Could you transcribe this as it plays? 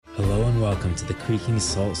welcome to the creaking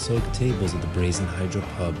salt-soaked tables of the Brazen Hydro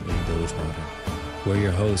Pub in Bilgewater. We're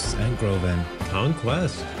your hosts, Ant Grove and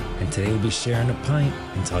Conquest. And today we'll be sharing a pint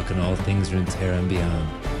and talking all things Runterra and beyond.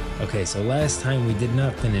 Okay, so last time we did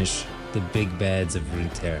not finish the big bads of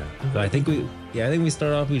Runterra. So I think we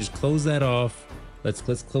start off, we just close that off. Let's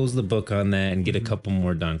close the book on that and get a couple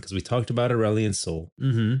more done, because we talked about Aurelian Soul,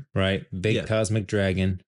 right? Big cosmic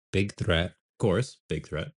dragon, big threat. Of course, big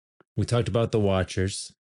threat. We talked about the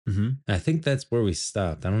Watchers. I think that's where we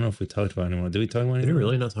stopped. I don't know if we talked about anyone. Did we talk about anyone? Did we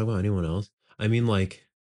really not talk about anyone else? I mean, like,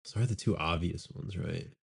 those are the two obvious ones, right?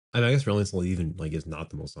 I mean, I guess Aurelian Soul even is not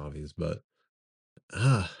the most obvious, but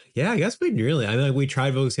yeah, I guess we really. I mean, like, we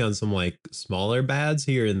tried focusing on some like smaller bads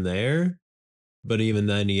here and there, but even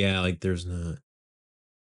then, there's not.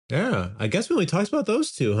 Yeah, I guess we only talked about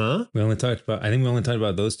those two, huh? I think we only talked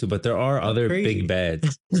about those two, but there are other big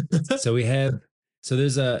bads. So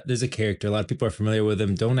there's a character, a lot of people are familiar with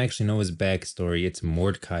him, don't actually know his backstory. It's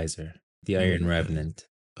Mordekaiser, the Iron Revenant.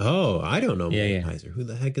 Oh, I don't know Mordekaiser. Yeah. Who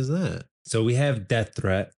the heck is that? So we have Death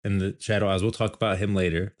Threat in the Shadow Isles. We'll talk about him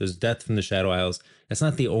later. There's Death from the Shadow Isles. That's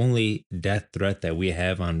not the only death threat that we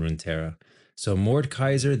have on Runterra. So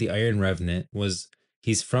Mordekaiser, the Iron Revenant,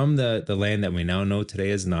 he's from the land that we now know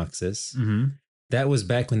today as Noxus. That was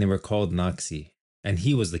back when they were called Noxi. And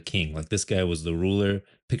he was the king. Like, this guy was the ruler.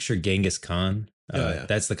 Picture Genghis Khan.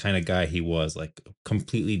 That's the kind of guy he was, like,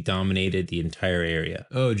 completely dominated the entire area.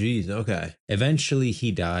 Oh, geez. Okay. Eventually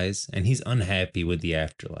he dies and he's unhappy with the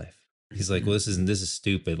afterlife. He's like, well, this is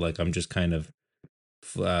stupid. Like, I'm just kind of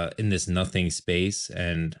in this nothing space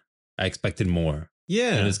and I expected more.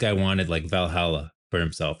 Yeah. And this guy wanted like Valhalla for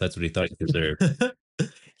himself. That's what he thought he deserved.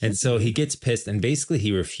 And so he gets pissed and basically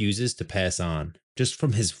he refuses to pass on. Just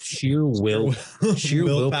from his sheer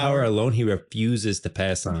willpower alone, he refuses to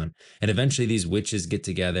pass on. And eventually these witches get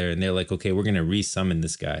together and they're like, okay, we're going to resummon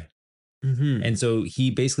this guy. And so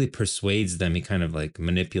he basically persuades them. He kind of like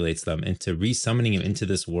manipulates them into resummoning him into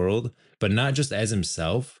this world, but not just as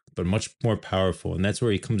himself, but much more powerful. And that's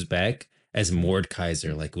where he comes back as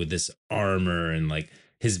Mordekaiser, like with this armor and like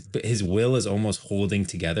his will is almost holding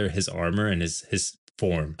together his armor and his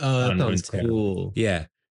form. Oh, that sounds cool. Yeah.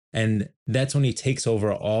 And that's when he takes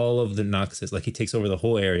over all of the Noxus. Like, he takes over the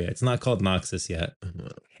whole area. It's not called Noxus yet.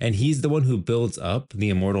 And he's the one who builds up the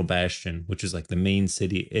Immortal Bastion, which is like the main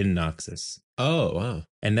city in Noxus. Oh, wow.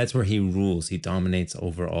 And that's where he rules. He dominates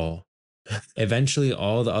over all. Eventually,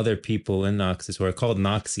 all the other people in Noxus, who are called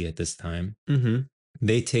Noxi at this time,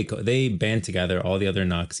 they band together. All the other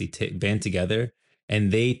Noxi band together,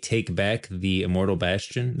 and they take back the Immortal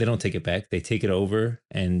Bastion. They don't take it back. They take it over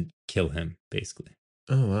and kill him, basically.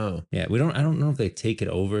 Oh, wow. Yeah, I don't know if they take it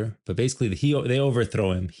over, but basically they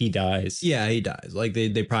overthrow him. He dies. Yeah, he dies. Like,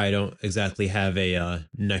 they probably don't exactly have a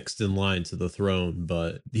next in line to the throne,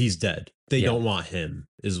 but he's dead. They don't want him,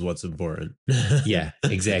 is what's important. Yeah,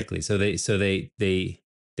 exactly. So they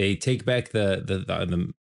take back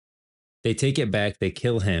they take it back, they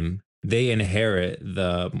kill him. They inherit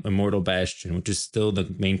the Immortal Bastion, which is still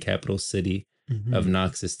the main capital city of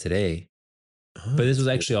Noxus today. But this was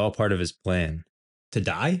actually all part of his plan. To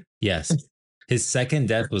die? Yes. His second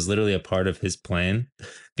death was literally a part of his plan,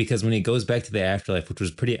 because when he goes back to the afterlife, which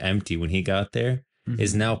was pretty empty when he got there,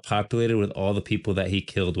 is now populated with all the people that he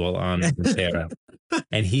killed while on Runterra.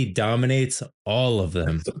 And he dominates all of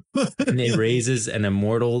them. And it raises an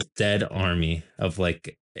immortal dead army of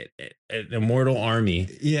like an immortal army.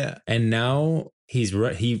 Yeah. And now he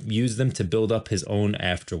used them to build up his own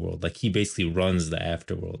afterworld. Like, he basically runs the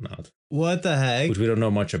afterworld now. What the heck? Which we don't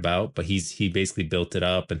know much about, but he basically built it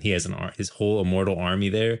up, and he has his whole immortal army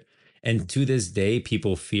there. And to this day,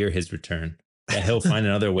 people fear his return. That he'll find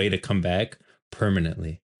another way to come back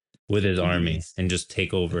permanently with his army and just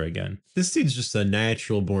take over again. This dude's just a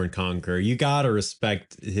natural born conqueror. You gotta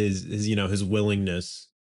respect his willingness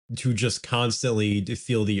to just constantly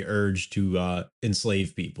feel the urge to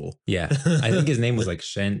enslave people. Yeah, I think his name was like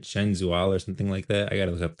Shen Zual or something like that. I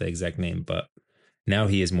gotta look up the exact name, but now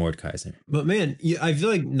he is Mordekaiser. But man, I feel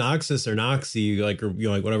like Noxus or Noxi, like, or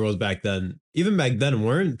whatever it was back then. Even back then,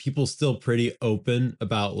 weren't people still pretty open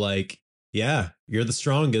about like, yeah, you're the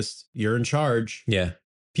strongest, you're in charge. Yeah.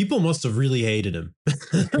 People must have really hated him.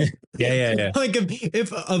 Yeah. Like,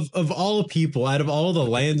 if of all people, out of all the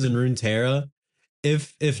lands in Runterra,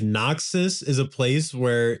 if Noxus is a place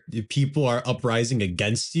where people are uprising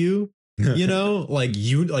against you, like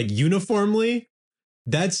uniformly,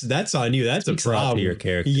 that's on you. That's a problem. To your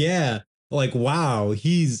character. Yeah. Like, wow,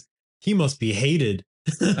 he must be hated.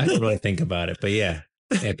 I don't really think about it, but yeah,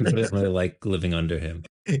 people didn't really like living under him.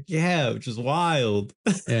 Yeah, which is wild.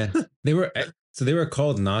 Yeah, they were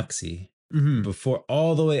called Noxi, before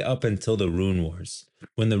all the way up until the Rune Wars.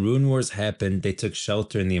 When the Rune Wars happened, they took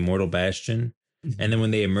shelter in the Immortal Bastion. And then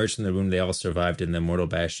when they emerged from the Rune, they all survived and the Immortal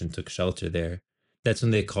Bastion took shelter there. That's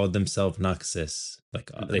when they called themselves Noxus.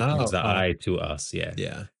 Like they changed the I to us, yeah.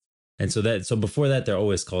 Yeah. And so before that, they're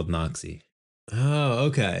always called Noxy. Oh,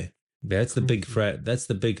 okay. That's the big threat. That's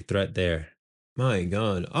the big threat there. My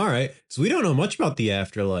God. All right. So we don't know much about the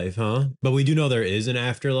afterlife, huh? But we do know there is an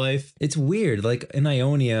afterlife. It's weird. Like in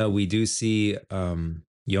Ionia, we do see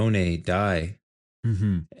Yone die.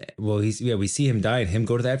 Well, we see him die and him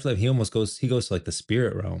go to the afterlife. He goes to like the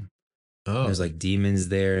spirit realm. Oh, there's like demons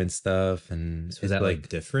there and stuff. And so is that like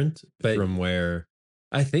different from where?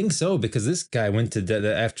 I think so, because this guy went to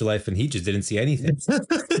the afterlife and he just didn't see anything.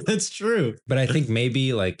 That's true. But I think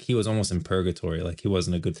maybe like he was almost in purgatory, like he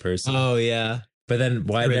wasn't a good person. Oh yeah. But then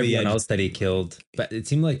why did everyone else that he killed? But it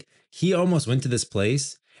seemed like he almost went to this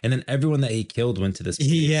place, and then everyone that he killed went to this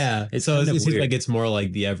place. Yeah. It seems like it's more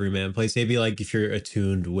like the everyman place. Maybe like if you're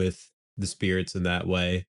attuned with the spirits in that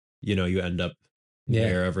way, you know, you end up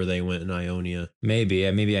wherever they went in Ionia. Maybe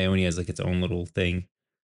Ionia is like its own little thing.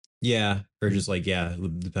 Yeah, or just like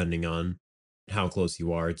depending on how close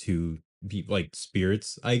you are to like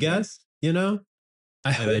spirits, I guess. You know,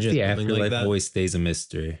 I hope the afterlife always stays a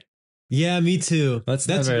mystery. Yeah, me too. That's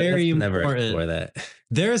very important. For that,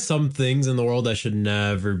 there are some things in the world that should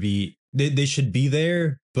never be. They should be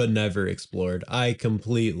there, but never explored. I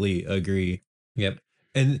completely agree. Yep,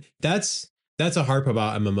 and that's a harp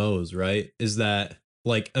about MMOs, right? Is that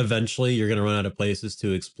like eventually you're going to run out of places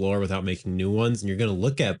to explore without making new ones. And you're going to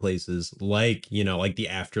look at places like, you know, like the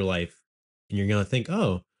afterlife. And you're going to think,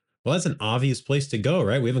 oh, well, that's an obvious place to go,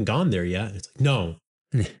 right? We haven't gone there yet. And it's like, no,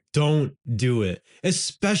 don't do it.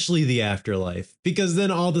 Especially the afterlife. Because then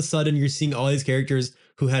all of a sudden you're seeing all these characters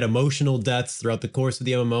who had emotional deaths throughout the course of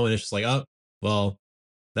the MMO. And it's just like, oh, well,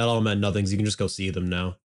 that all meant nothing. So you can just go see them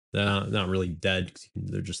now. They're not really dead because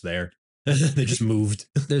they're just there. They just moved.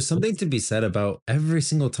 There's something to be said about every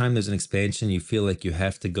single time there's an expansion, you feel like you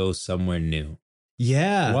have to go somewhere new.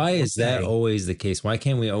 Yeah. Why is that always the case? Why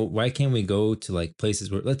can't we go to like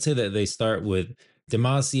places where, let's say that they start with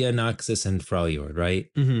Demacia, Noxus, and Freljord, right?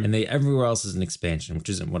 And everywhere else is an expansion, which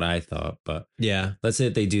isn't what I thought. But yeah, let's say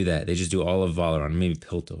that they do that. They just do all of Valoran, maybe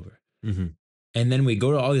Piltover. And then we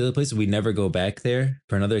go to all the other places. We never go back there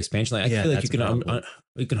for another expansion. Like I feel like you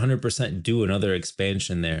can 100% do another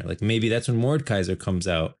expansion there. Like maybe that's when Mordekaiser comes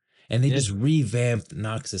out, and they just revamped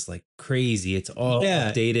Noxus like crazy. It's all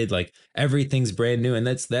updated, like everything's brand new, and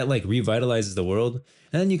that like revitalizes the world.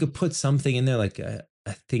 And then you could put something in there, like I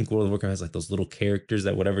think World of Warcraft has like those little characters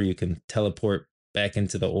that whatever you can teleport back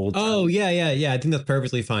into the old. Oh yeah. I think that's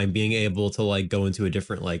perfectly fine. Being able to like go into a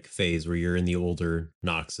different like phase where you're in the older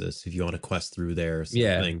Noxus if you want to quest through there or something.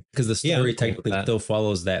 Yeah, because the story technically still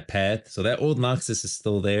follows that path. So that old Noxus is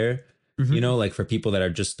still there. You know, like for people that are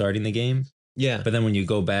just starting the game. Yeah. But then when you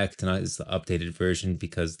go back to it's the updated version,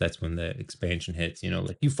 because that's when the expansion hits, you know,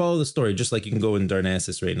 like you follow the story just like you can go in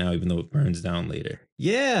Darnassus right now, even though it burns down later.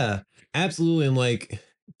 Yeah, absolutely. And like,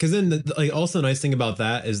 because then like also the nice thing about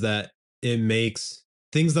that is that it makes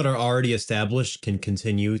things that are already established can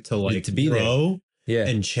continue to like to be grow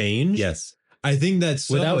and change. Yes. I think that's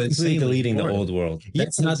without completely deleting the old world.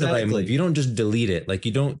 That's not the right move. You don't just delete it. Like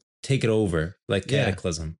you don't take it over like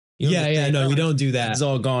Cataclysm. No, we don't do that. It's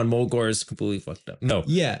all gone. Mulgore is completely fucked up. No.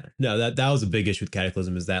 Yeah. No, that was a big issue with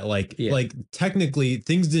Cataclysm is that like technically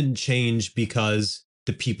things didn't change because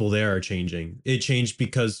the people there are changing. It changed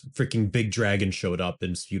because freaking big dragon showed up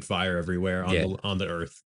and spewed fire everywhere on the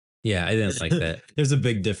earth. Yeah, I didn't like that. There's a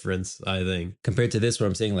big difference, I think, compared to this, where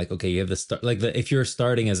I'm saying like, okay, you have the start, like if you're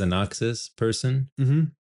starting as a Noxus person,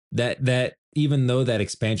 that even though that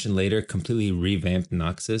expansion later completely revamped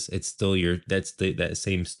Noxus, it's still that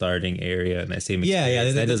same starting area and that same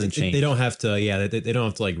experience. That doesn't change. They don't have to. Yeah, they don't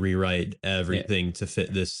have to like rewrite everything to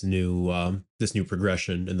fit this new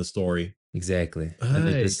progression in the story. Exactly. And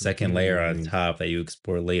there's this second layer on top that you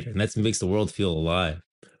explore later, and that makes the world feel alive.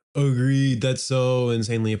 Agreed. That's so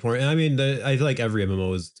insanely important. I mean, I feel like every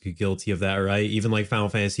MMO is guilty of that, right? Even like Final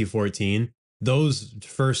Fantasy 14, those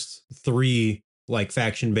first 3 like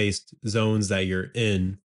faction-based zones that you're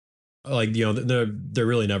in, like, you know, they're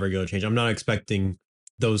really never going to change. I'm not expecting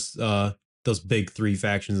those big 3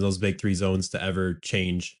 factions, those big 3 zones to ever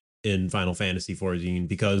change in Final Fantasy 14,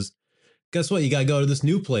 because guess what? You got to go to this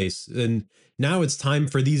new place. And now it's time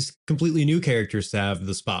for these completely new characters to have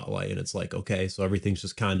the spotlight. And it's like, okay, so everything's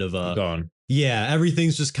just kind of gone. Yeah,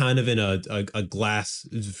 everything's just kind of in a glass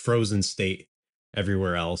frozen state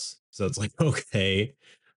everywhere else. So it's like, okay,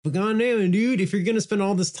 but goddamn, dude, if you're going to spend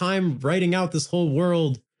all this time writing out this whole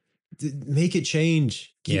world, make it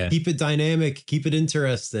change. Keep it dynamic. Keep it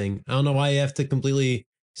interesting. I don't know why you have to completely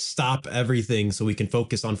stop everything so we can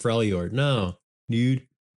focus on Freljord. No, dude,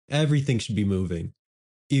 everything should be moving.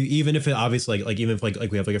 Even if it obviously like even if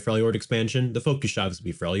like we have like a Freljord expansion, the focus should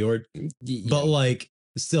obviously be Freljord. But like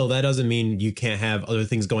still, that doesn't mean you can't have other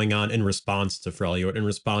things going on in response to Freljord, in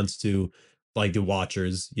response to like the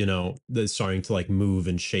Watchers, you know, that's starting to like move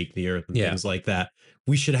and shake the earth and things like that.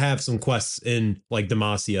 We should have some quests in like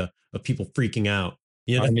Demacia of people freaking out.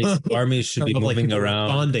 You know, armies should be moving like around,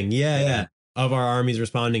 responding. Yeah, of our armies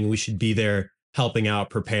responding. We should be there helping out,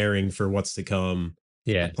 preparing for what's to come.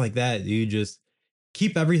 Yeah, stuff like that. You just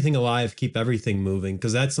keep everything alive, keep everything moving,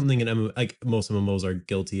 because that's something like most MMOs are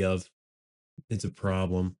guilty of. It's a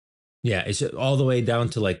problem. Yeah, it's all the way down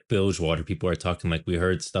to like Bilgewater. People are talking like we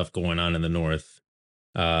heard stuff going on in the north.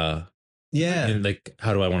 And like,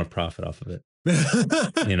 how do I want to profit off of it?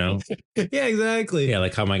 You know? Yeah, exactly. Yeah,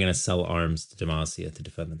 like how am I going to sell arms to Demacia to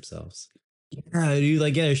defend themselves? Yeah, dude,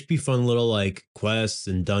 like, yeah, there should be fun little like quests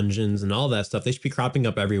and dungeons and all that stuff. They should be cropping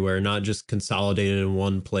up everywhere, not just consolidated in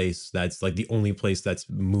one place. That's like the only place that's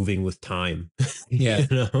moving with time. Yeah, you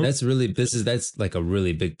know? That's like a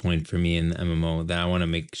really big point for me in the MMO that I want to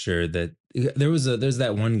make sure that there's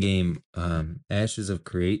that one game, Ashes of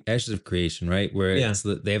Creation, right? Where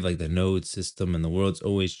they have like the node system and the world's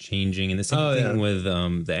always changing, and the same thing with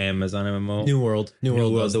the Amazon MMO, New World, the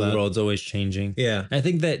world's always changing. Yeah, I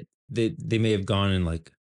think that they may have gone in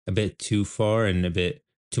like a bit too far and a bit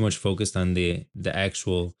too much focused on the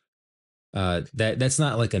actual that's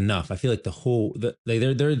not like enough. I feel like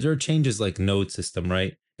their changes like node system,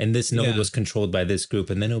 right? And this node was controlled by this group,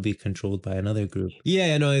 and then it'll be controlled by another group.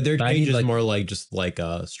 Yeah, no, their changes like, more like just like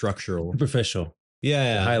structural, superficial.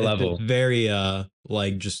 Yeah, high level. It's very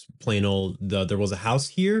like just plain old. There was a house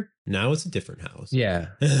here. Now it's a different house. Yeah,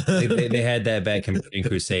 they had that back in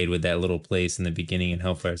Crusade with that little place in the beginning in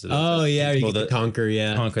Hellfire. So you can conquer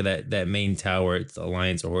that main tower. It's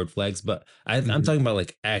Alliance or Horde flags. But I'm talking about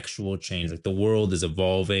like actual change. Like the world is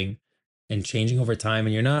evolving and changing over time,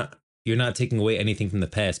 and you're not taking away anything from the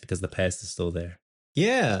past because the past is still there.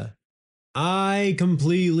 Yeah, I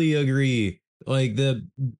completely agree. Like the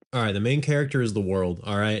main character is the world,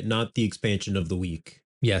 all right, not the expansion of the week.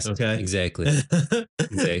 Yes, okay, exactly.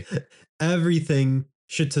 Everything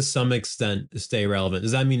should to some extent stay relevant.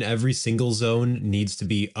 Does that mean every single zone needs to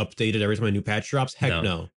be updated every time a new patch drops? Heck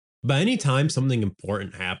no. But anytime something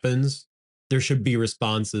important happens, there should be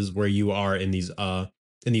responses where you are in these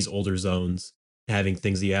older zones having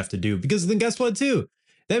things that you have to do. Because then guess what too?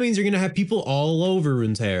 That means you're gonna have people all over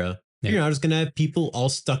Runterra. Yeah. You're not just going to have people all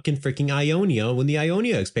stuck in freaking Ionia when the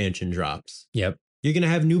Ionia expansion drops. Yep. You're going to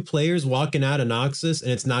have new players walking out of Noxus,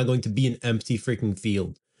 and it's not going to be an empty freaking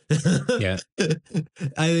field. Yeah.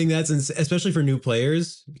 I think that's, especially for new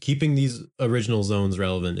players, keeping these original zones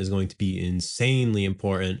relevant is going to be insanely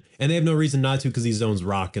important. And they have no reason not to, because these zones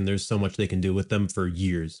rock and there's so much they can do with them for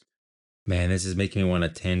years. Man, this is making me want to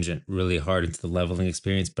tangent really hard into the leveling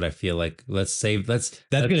experience, but I feel like that's gonna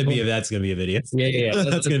be a video. Yeah.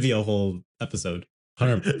 That's gonna be a whole episode.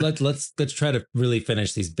 Let's try to really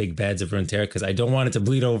finish these big bads of Runterra, because I don't want it to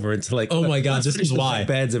bleed over into like, oh my god, this is why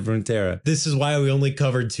bads of Runterra. This is why we only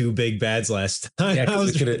covered 2 big bads last time. Yeah,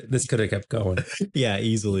 this could have kept going. Yeah,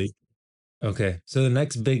 easily. Okay, so the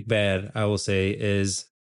next big bad I will say is,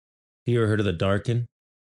 you ever heard of the Darken?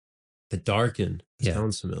 The Darken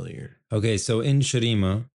sounds familiar. Okay, so in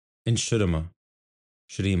Shurima. Is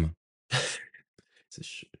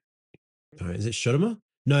it Shurima?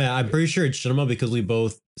 No, yeah, I'm pretty sure it's Shurima because we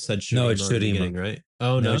both said Shurima. No, it's Shurima, right?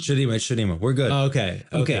 Oh no, it's Shurima. We're good. Oh, okay.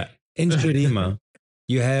 In Shurima,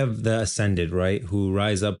 you have the Ascended, right, who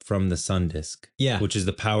rise up from the Sun Disk. Yeah, which is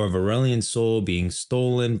the power of Aurelian's soul being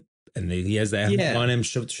stolen. And he has that on him,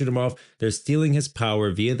 shoot him off. They're stealing his power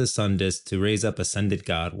via the Sun Disk to raise up Ascended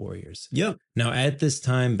God Warriors. Yep. Now, at this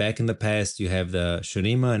time, back in the past, you have the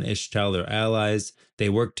Shurima and Ishtal, their allies. They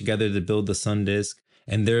work together to build the Sun Disk,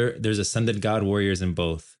 and there's Ascended God Warriors in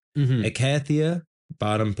both. Mm-hmm. Acathia,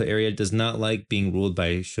 bottom area, does not like being ruled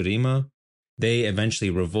by Shurima. They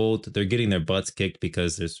eventually revolt. They're getting their butts kicked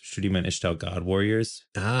because there's Shurima and Ishtal God Warriors.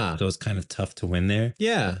 So it's kind of tough to win there.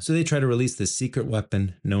 Yeah. So they try to release this secret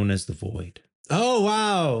weapon known as the Void. Oh,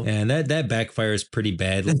 wow. And that backfires pretty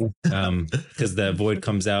badly because the Void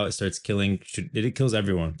comes out, it starts killing. It kills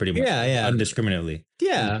everyone pretty much. Yeah. Indiscriminately.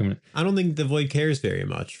 Yeah. I don't think the Void cares very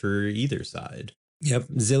much for either side. Yep.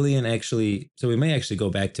 Zillion actually. So we may actually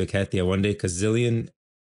go back to Acathia one day, because Zillion,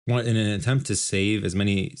 in an attempt to save as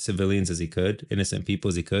many civilians as he could, innocent people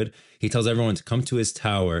as he could, he tells everyone to come to his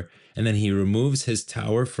tower, and then he removes his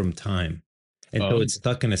tower from time. And so it's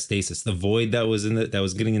stuck in a stasis. The void that was that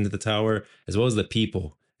was getting into the tower, as well as the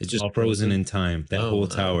people, it's just all frozen in time. That whole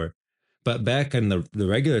tower. But back in the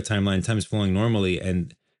regular timeline, time is flowing normally,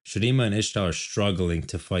 and Shurima and Ishtar are struggling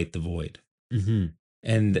to fight the void. Mm-hmm.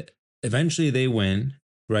 And eventually they win,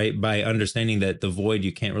 right? By understanding that the void,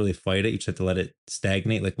 you can't really fight it. You just have to let it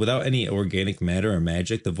stagnate. Like without any organic matter or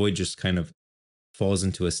magic, the void just kind of falls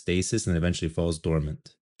into a stasis and eventually falls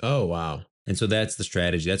dormant. Oh, wow. And so that's the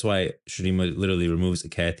strategy. That's why Shurima literally removes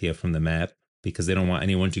Akathia from the map, because they don't want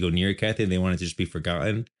anyone to go near Akathia. They want it to just be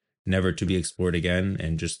forgotten, never to be explored again,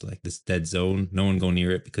 and just like this dead zone. No one go near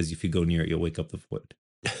it, because if you go near it, you'll wake up the void.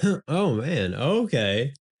 Oh, man.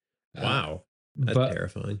 Okay. Wow. That's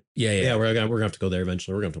terrifying. Yeah. We're gonna have to go there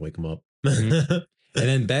eventually. We're gonna have to wake them up. Mm-hmm. And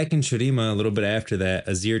then back in Shurima, a little bit after that,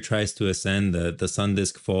 Azir tries to ascend. The sun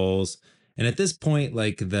disk falls, and at this point,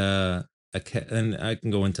 like and I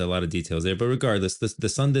can go into a lot of details there, but regardless, the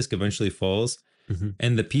sun disk eventually falls,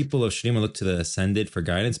 and the people of Shurima look to the Ascended for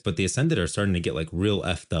guidance, but the Ascended are starting to get like real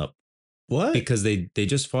effed up. What? Because they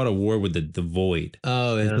just fought a war with the void.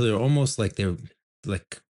 Oh, yeah. So they're almost like they're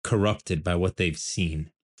like corrupted by what they've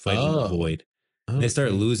seen fighting the void. They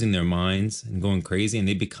start losing their minds and going crazy, and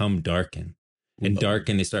they become Darken. And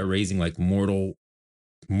Darken, they start raising like mortal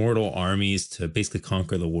armies to basically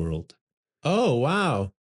conquer the world. Oh,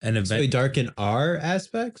 wow. And eventually, so Darken are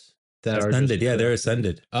aspects that ascended. Are just they're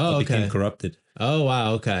ascended. Oh, they okay. became corrupted. Oh,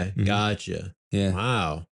 wow. Okay. Mm-hmm. Gotcha. Yeah.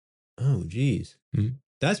 Wow. Oh, geez. Mm-hmm.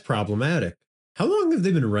 That's problematic. How long have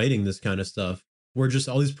they been writing this kind of stuff where just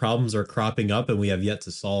all these problems are cropping up and we have yet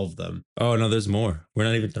to solve them? Oh, no, there's more. We're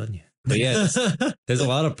not even done yet. But yeah, there's a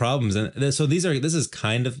lot of problems. And so these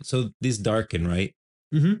Darken, right?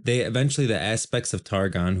 Mm-hmm. They eventually, the aspects of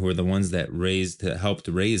Targon, who are the ones that helped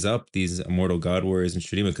raise up these immortal god warriors in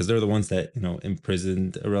Shurima, because they're the ones that,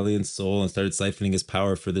 imprisoned Aurelian's soul and started siphoning his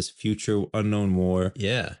power for this future unknown war.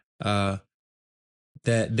 Yeah.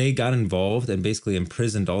 That they got involved and basically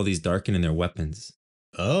imprisoned all these Darken in their weapons.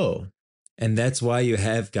 Oh. And that's why you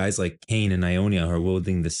have guys like Cain and Ionia who are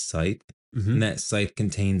wielding this scythe. Mm-hmm. And that scythe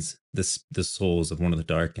contains the souls of one of the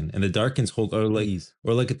Darken. And the Darkens hold, or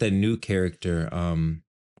look at that new character,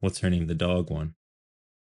 what's her name? The dog one.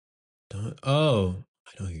 Oh,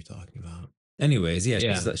 I know who you're talking about. Anyways, yeah.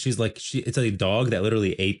 It's a dog that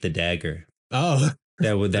literally ate the dagger. Oh.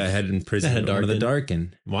 that had imprisoned one of the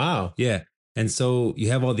Darken. Wow. Yeah. And so you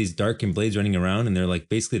have all these Darken blades running around, and they're like,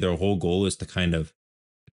 basically their whole goal is to kind of,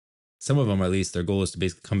 some of them at least, their goal is to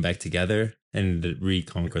basically come back together and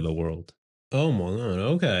reconquer the world. Oh my god,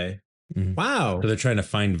 okay. Mm-hmm. Wow. So they're trying to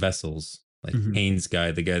find vessels. Like Cain's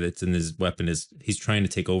guy, the guy that's in his weapon, he's trying to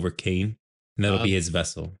take over Cain, and that'll be his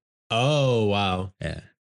vessel. Oh, wow. Yeah.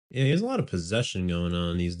 Yeah, there's a lot of possession going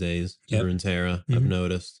on these days in Runterra, I've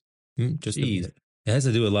noticed. Just it has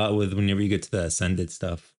to do a lot with whenever you get to the Ascended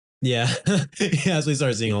stuff. Yeah. Yeah, so we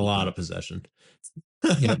start seeing a lot of possession.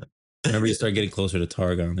 Yeah. Whenever you start getting closer to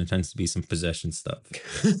Targon, there tends to be some possession stuff.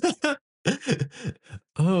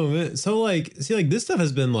 Oh, man. So, this stuff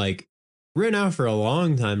has been, written out for a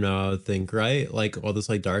long time now, I would think, right? Like, all this,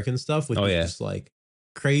 Darken stuff, which is just,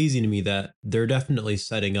 crazy to me that they're definitely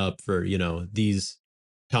setting up for, these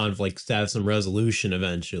conflicts to have some resolution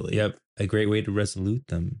eventually. Yep. A great way to resolute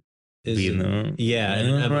them. In an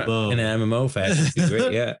MMO. In an MMO fashion.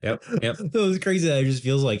 Great. Yeah. Yep. So it's crazy that it just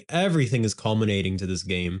feels like everything is culminating to this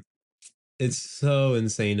game. It's so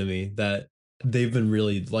insane to me that they've been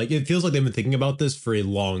really, it feels like they've been thinking about this for a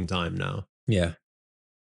long time now. Yeah.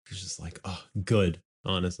 It's just good.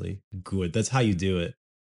 Honestly, good. That's how you do it.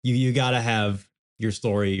 You got to have your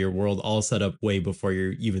story, your world all set up way before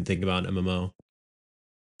you're even thinking about an MMO.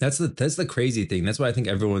 That's the crazy thing. That's why I think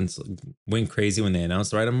everyone's went crazy when they announced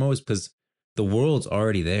the Riot MMO, is because the world's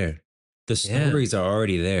already there. The stories are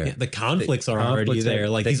already there. Yeah, the conflicts are already there.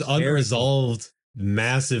 These unresolved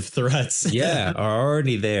massive threats. Yeah, are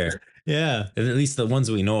already there. Yeah. At least the ones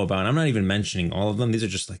we know about. I'm not even mentioning all of them. These are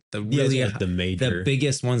just the really the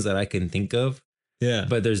biggest ones that I can think of. Yeah.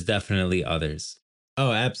 But there's definitely others.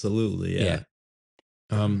 Oh, absolutely. Yeah.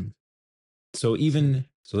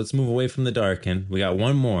 So let's move away from the Darken. We got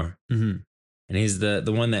one more. Mm-hmm. And he's the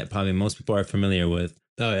one that probably most people are familiar with.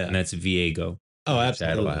 Oh, yeah. And that's Viego. Oh,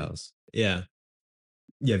 absolutely. Shadow Isles. Yeah.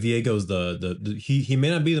 Yeah, Viego's he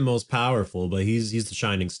may not be the most powerful, but he's the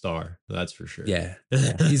shining star. That's for sure. Yeah.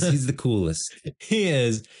 He's the coolest. He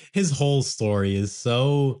is. His whole story is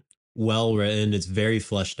so well written. It's very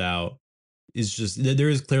fleshed out. It's just, there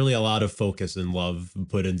is clearly a lot of focus and love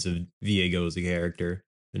put into Viego as a character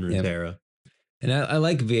in Runterra. Yep. And I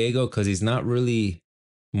like Viego because he's not really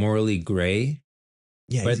morally gray.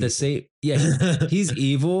 Yeah, but he's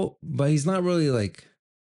evil, but he's not really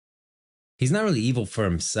he's not really evil for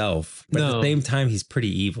himself, but at the same time, he's pretty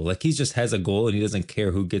evil. Like he just has a goal and he doesn't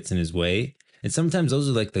care who gets in his way. And sometimes those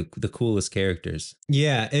are like the coolest characters.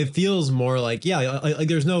 Yeah, it feels more like, like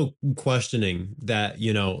there's no questioning that,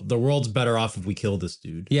 the world's better off if we kill this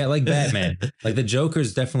dude. Yeah, like Batman. Like the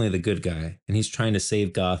Joker's definitely the good guy and he's trying to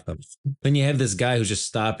save Gotham. Then you have this guy who's just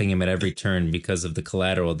stopping him at every turn because of the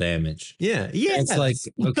collateral damage. Yeah. It's like,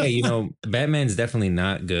 okay, Batman's definitely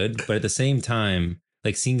not good, but at the same time,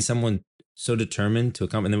 like seeing someone so determined to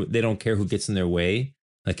accomplish, and they don't care who gets in their way.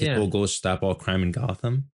 Like his whole goal is to stop all crime in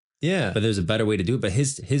Gotham. Yeah. But there's a better way to do it. But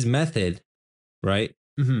his method, right?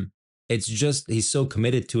 Mm-hmm. It's just he's so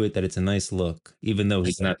committed to it that it's a nice look, even though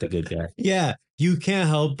he's not the good guy. Yeah. You can't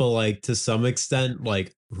help but like to some extent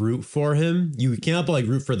like root for him. You can't help but like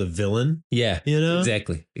root for the villain. Yeah.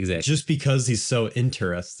 Exactly. Just because he's so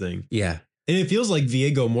interesting. Yeah. And it feels like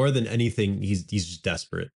Viego more than anything, he's just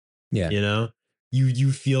desperate. Yeah.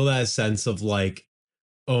 You feel that sense of like,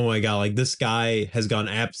 oh my God, like this guy has gone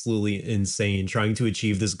absolutely insane trying to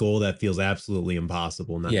achieve this goal that feels absolutely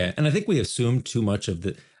impossible now. Yeah. And I think we assume too much of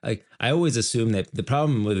I always assume that the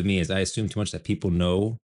problem with me is I assume too much that people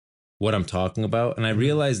know what I'm talking about. And I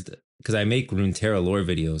realized, because I make Runterra lore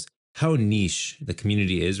videos, how niche the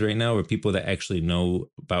community is right now, where people that actually know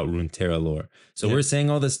about Runterra lore. So we're saying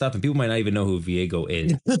all this stuff and people might not even know who Viego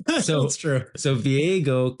is. So that's true. So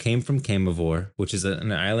Viego came from Camivore, which is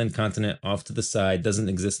an island continent off to the side, doesn't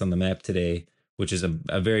exist on the map today, which is a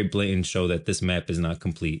very blatant show that this map is not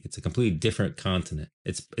complete. It's a completely different continent.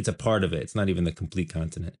 It's a part of it. It's not even the complete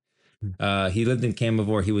continent. He lived in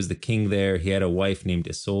Camivore. He was the king there. He had a wife named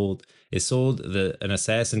Isolde. An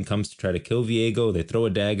assassin comes to try to kill Viego. They throw a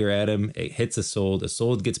dagger at him. It hits Isolde.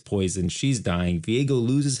 Isolde gets poisoned. She's dying. Viego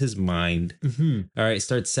loses his mind. All right,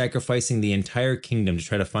 starts sacrificing the entire kingdom to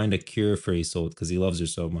try to find a cure for Isolde because he loves her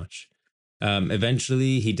so much.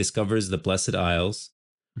 Eventually, he discovers the Blessed Isles,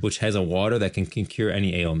 which has a water that can cure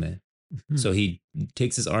any ailment. So he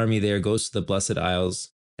takes his army there, goes to the Blessed Isles,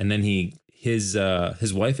 and then his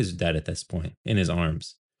wife is dead at this point in his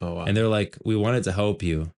arms. Oh, wow. And they're like, we wanted to help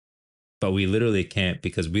you, but we literally can't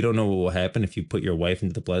because we don't know what will happen if you put your wife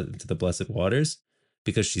into the blessed waters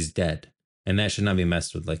because she's dead. And that should not be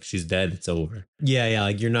messed with. Like, she's dead. It's over. Yeah.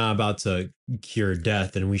 Like, you're not about to cure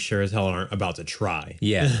death, and we sure as hell aren't about to try.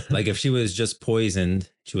 Yeah. Like, if she was just poisoned,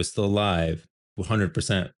 she was still alive,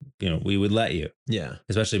 100%, we would let you. Yeah.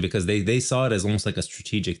 Especially because they saw it as almost like a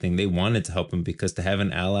strategic thing. They wanted to help him because to have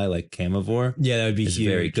an ally like Camivore, that would be huge.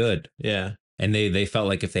 Very good. Yeah. And they felt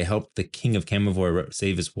like if they helped the king of Camivore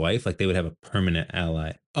save his wife, like they would have a permanent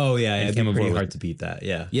ally. Oh, yeah. And it'd be pretty hard to beat that.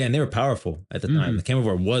 Yeah. Yeah. And they were powerful at the time. The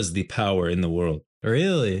Camivore was the power in the world.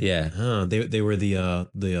 Really? Yeah. Huh. They were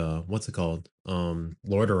the what's it called?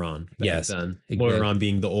 Lordaeron. Yes. Then. Exactly. Lordaeron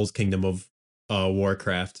being the old kingdom of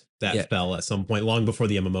Warcraft that fell at some point long before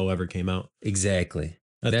the MMO ever came out. Exactly.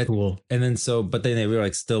 That's cool. And then but then they were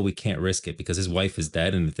like, still, we can't risk it because his wife is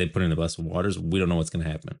dead. And if they put her in the Blessed Waters, we don't know what's going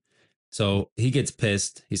to happen. So he gets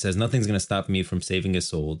pissed. He says, nothing's going to stop me from saving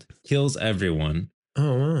Isolde. Kills everyone.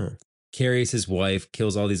 Oh, wow. Carries his wife,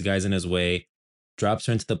 kills all these guys in his way, drops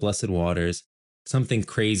her into the Blessed Waters. Something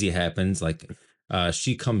crazy happens. Like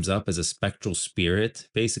she comes up as a spectral spirit,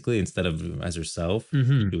 basically, instead of as herself.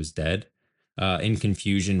 She was dead. In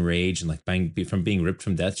confusion, rage, and like from being ripped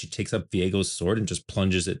from death, she takes up Viego's sword and just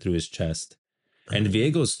plunges it through his chest. And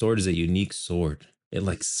Viego's sword is a unique sword. It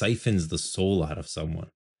like siphons the soul out of someone.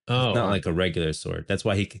 Oh, it's not like a regular sword. That's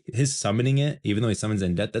why his summoning it, even though he summons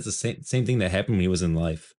in death, that's the same thing that happened when he was in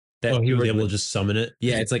life. He was able to just summon it?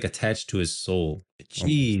 Yeah, it's like attached to his soul.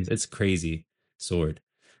 Jeez. It's crazy sword.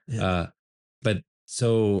 Yeah. But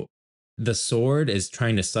so the sword is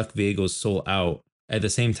trying to suck Viego's soul out. At the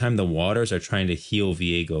same time, the waters are trying to heal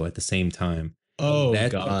Viego at the same time. Oh,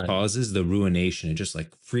 that God. Causes the ruination. It just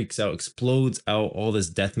like freaks out, explodes out all this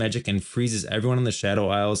death magic and freezes everyone in the Shadow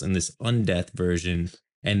Isles in this undeath version.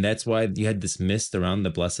 And that's why you had this mist around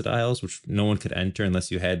the Blessed Isles, which no one could enter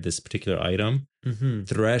unless you had this particular item.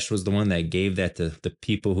 Thresh was the one that gave that to the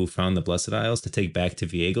people who found the Blessed Isles to take back to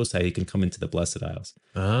Viego so he can come into the Blessed Isles.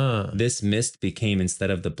 This mist became,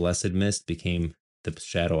 instead of the Blessed Mist, became the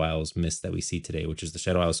Shadow Isles mist that we see today, which is the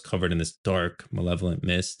Shadow Isles covered in this dark, malevolent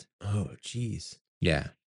mist. Oh, jeez. Yeah.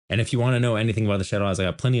 And if you want to know anything about the Shadow Isles, I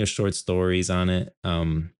got plenty of short stories on it.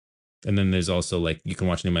 And then there's also like, you can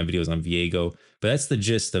watch any of my videos on Viego, but that's the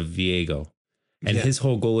gist of Viego. And his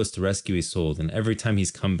whole goal is to rescue Isolde. And every time he's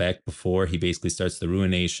come back before, he basically starts the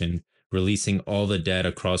ruination, releasing all the dead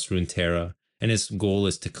across Runterra. And his goal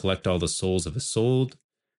is to collect all the souls of Isolde,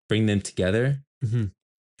 bring them together,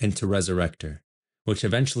 and to resurrect her, which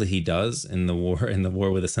eventually he does in the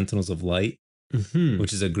war with the Sentinels of Light.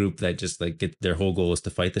 which is a group that just like their whole goal is to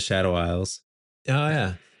fight the Shadow Isles. Oh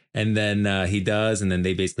yeah. And then he does, and then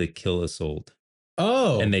they basically kill Isolde.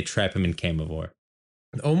 Oh. And they trap him in Camivore.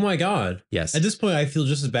 Oh my god. Yes. At this point, I feel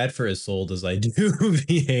just as bad for Isolde as I do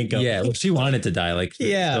Viego. Yeah, well, she wanted to die. Like,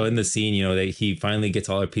 yeah. So in the scene, he finally gets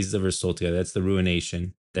all her pieces of her soul together. That's the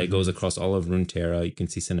Ruination that goes across all of Runterra. You can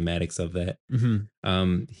see cinematics of that.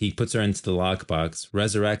 He puts her into the lockbox,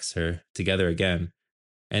 resurrects her together again.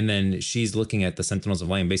 And then she's looking at the Sentinels of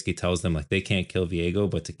Light and basically tells them like they can't kill Viego,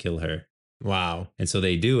 but to kill her. Wow. And so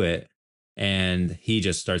they do it. And he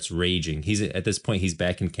just starts raging. He's at this point, he's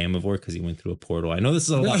back in Camivore because he went through a portal. I know this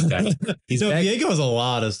is a lot, guys. Viego has a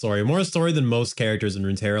lot of story, more story than most characters in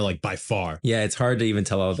Runterra, like by far. Yeah, it's hard to even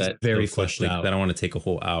tell all that. Very fleshed out. I don't want to take a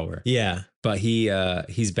whole hour. Yeah, but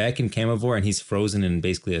he's back in Camivore and he's frozen in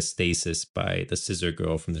basically a stasis by the Scissor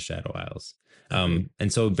Girl from the Shadow Isles. And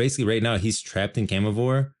so basically, right now he's trapped in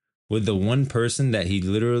Camivore with the one person that he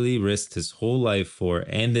literally risked his whole life for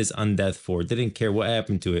and his undeath for. Didn't care what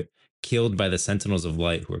happened to it. Killed by the Sentinels of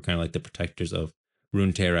Light, who are kind of like the protectors of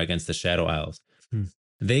Runterra against the Shadow Isles.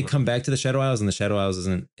 They come back to the Shadow Isles, and the Shadow Isles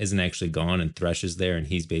isn't actually gone, and Thresh is there, and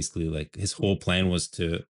he's basically like his whole plan was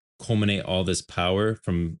to culminate all this power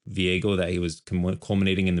from Viego that he was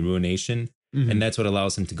culminating in the Ruination, and that's what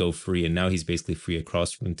allows him to go free. And now he's basically free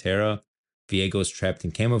across Runterra. Viego is trapped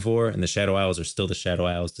in Camivore, and the Shadow Isles are still the Shadow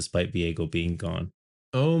Isles despite Viego being gone.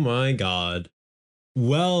 Oh my god.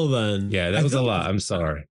 Well then, yeah, that was a lot. I'm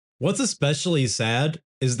sorry. What's especially sad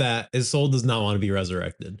is that Isolde does not want to be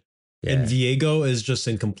resurrected. Yeah. And Viego is just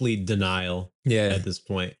in complete denial at this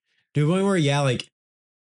point. To the point where,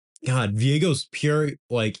 God, Viego's pure,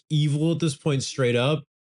 evil at this point straight up,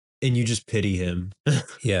 and you just pity him.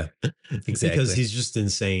 Yeah, exactly. Because he's just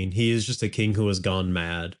insane. He is just a king who has gone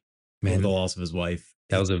mad over the loss of his wife.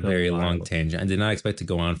 That was a very long tangent. I did not expect to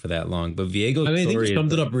go on for that long, but Viego's I think you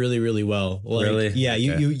summed it up really, really well. Really? Yeah,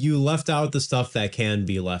 okay. you left out the stuff that can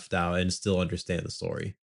be left out and still understand the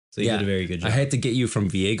story. So you did a very good job. I had to get you from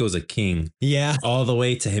Viego's a king, all the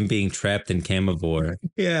way to him being trapped in Camivore,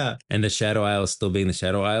 and the Shadow Isles still being the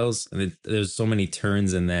Shadow Isles. And there's so many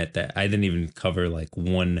turns in that I didn't even cover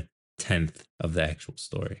 1/10 of the actual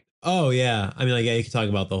story. Oh yeah, I mean, you can talk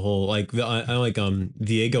about the whole I like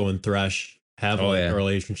Viego and Thresh have a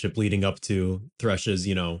relationship leading up to Thresh's,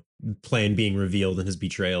 plan being revealed and his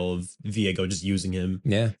betrayal of Viego just using him.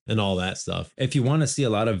 Yeah. And all that stuff. If you want to see a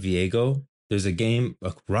lot of Viego, there's a game,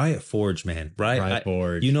 Riot Forge, man. Riot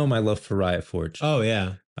Forge. You know my love for Riot Forge. Oh,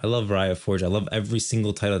 yeah. I love Riot Forge. I love every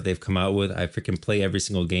single title that they've come out with. I freaking play every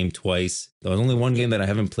single game twice. There's only one game that I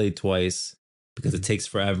haven't played twice because it takes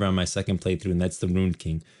forever on my second playthrough, and that's the Rune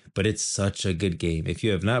King. But it's such a good game. If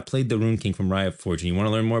you have not played the Rune King from Riot Forge and you want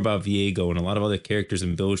to learn more about Viego and a lot of other characters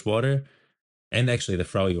in Bilgewater, and actually the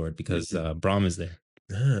Freljord, because Braum is there,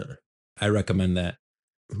 I recommend that.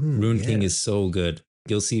 Rune King is so good.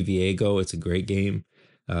 You'll see Viego. It's a great game.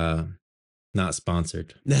 Not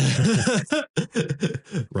sponsored.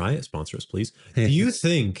 Riot, sponsor us, please. Do you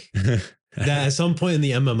think that at some point in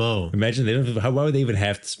the MMO, imagine why would they even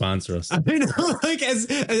have to sponsor us? I know,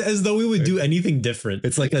 as though we would do anything different.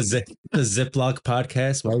 It's like a Ziploc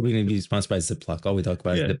podcast. Why would we need to be sponsored by Ziploc? All we talk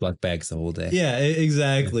about is Ziploc bags the whole day. Yeah,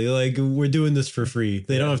 exactly. We're doing this for free.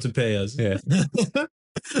 They don't have to pay us. Yeah.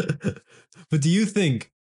 But do you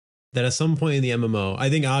think that at some point in the MMO, I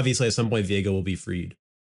think obviously at some point Viego will be freed.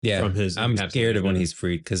 Yeah, from his. I'm scared of when he's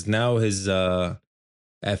freed because now his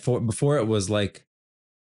before it was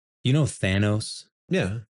Thanos.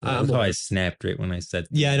 Yeah, that's how I snapped right when I said.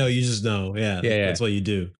 Yeah, I know. You just know. Yeah, that's what you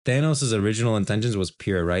do. Thanos's original intentions was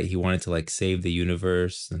pure, right? He wanted to save the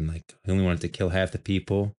universe and he only wanted to kill half the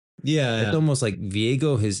people. Yeah, it's almost like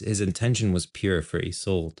Viego. His intention was pure for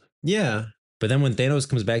Isolde. Yeah, but then when Thanos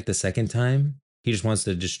comes back the second time, he just wants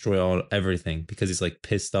to destroy everything because he's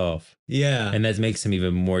pissed off. Yeah. And that makes him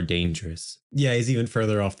even more dangerous. Yeah, he's even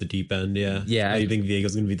further off the deep end. Yeah. Yeah. I think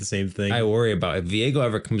Viego's going to be the same thing. I worry about if Viego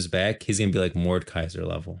ever comes back, he's going to be like Mordekaiser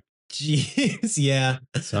level. Jeez. Yeah.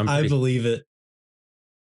 So I believe it.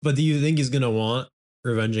 But do you think he's going to want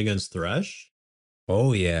revenge against Thresh?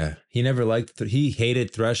 Oh, yeah. He never liked, he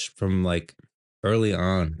hated Thresh from early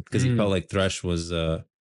on because he felt like Thresh was,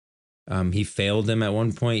 he failed him at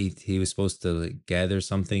one point. He was supposed to gather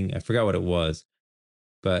something. I forgot what it was.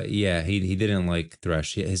 But yeah, he didn't like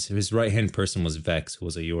Thresh. His right-hand person was Vex, who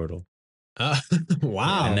was a Yordle.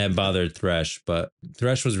 Wow. And that bothered Thresh. But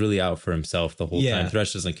Thresh was really out for himself the whole time.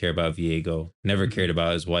 Thresh doesn't care about Viego. Never cared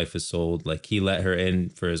about his wife Isolde. He let her in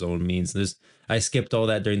for his own means. I skipped all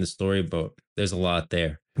that during the story, but there's a lot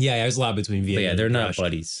there. Yeah, there's a lot between Viego and they're Thresh. not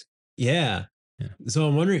buddies. Yeah. So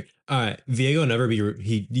I'm wondering, all right, Viego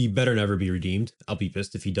he better never be redeemed. I'll be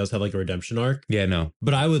pissed if he does have like a redemption arc. Yeah, no.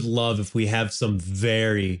 But I would love if we have some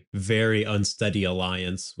very, very unsteady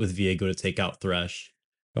alliance with Viego to take out Thresh.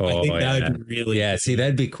 I think that would be really Yeah, see,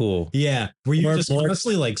 that'd be cool. Yeah, where you're just more-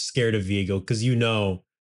 constantly like scared of Viego because you know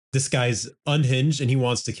this guy's unhinged and he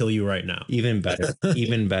wants to kill you right now. Even better.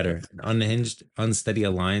 Even better. An unhinged, unsteady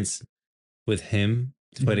alliance with him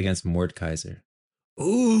to fight against Mordekaiser.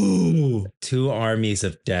 Ooh. 2 armies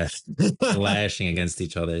of death clashing against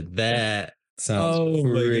each other. That sounds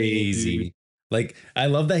crazy. God, like, I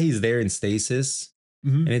love that he's there in stasis.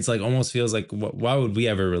 And it's like almost feels like, why would we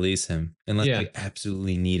ever release him unless we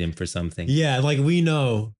absolutely need him for something? Yeah, like we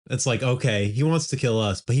know it's like, okay, he wants to kill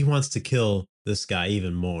us, but he wants to kill this guy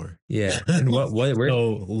even more. Yeah. And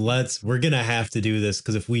we're gonna have to do this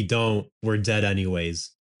because if we don't, we're dead anyways.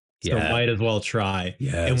 So might as well try.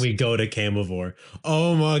 Yeah. And we go to Camivore.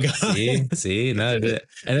 Oh my god. See, no,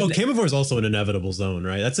 Camivore is also an inevitable zone,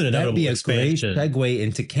 right? That's an inevitable expansion. Great segue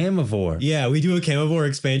into Camivore. Yeah, we do a Camivore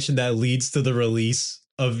expansion that leads to the release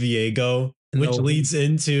of Viego, which leads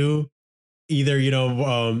into either,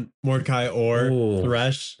 Mordecai or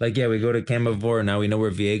Thresh. Like, yeah, we go to Camivore and now we know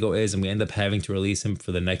where Viego is and we end up having to release him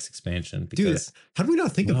for the next expansion. Because, dude, how do we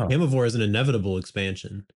not think of Camivore as an inevitable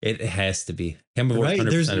expansion? It has to be. Camivore, right?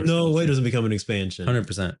 There's no way it doesn't become an expansion.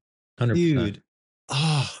 100%. 100%. Dude.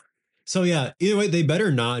 So yeah, either way, they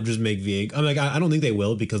better not just make Viego. I'm like, I don't think they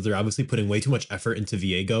will because they're obviously putting way too much effort into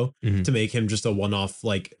Viego to make him just a one-off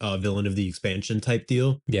like villain of the expansion type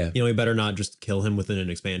deal. Yeah. We better not just kill him within an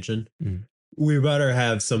expansion. We better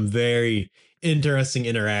have some very interesting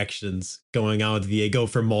interactions going on with Viego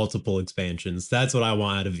for multiple expansions. That's what I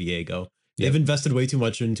want out of Viego. They've invested way too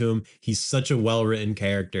much into him. He's such a well-written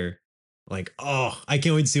character. Like, I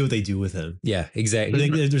can't wait to see what they do with him. Yeah, exactly. I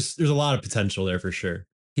think there's a lot of potential there for sure.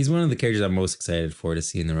 He's one of the characters I'm most excited for to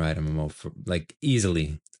see in the Riot MMO. Like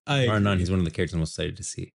easily, bar none, he's one of the characters I'm most excited to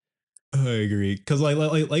see. I agree, because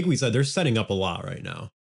like we said, they're setting up a lot right now.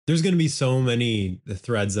 There's going to be so many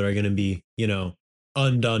threads that are going to be,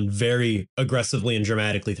 undone very aggressively and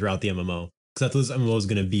dramatically throughout the MMO. Because that's what this MMO is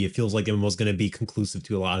going to be. It feels like MMO is going to be conclusive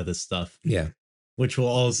to a lot of this stuff. Yeah. Which will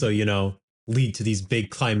also, lead to these big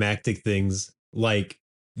climactic things like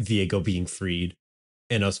Viego being freed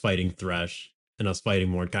and us fighting Thresh and us fighting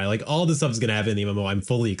Mordecai. Like all this stuff is going to happen in the MMO. I'm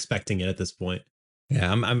fully expecting it at this point.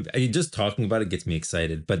 Yeah, I'm just talking about it gets me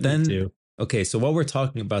excited. But then, okay, so while we're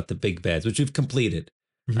talking about the big bads, which we've completed,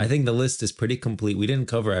 I think the list is pretty complete. We didn't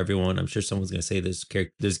cover everyone. I'm sure someone's going to say there's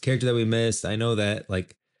a character that we missed. I know that, but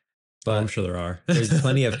I'm sure there are. There's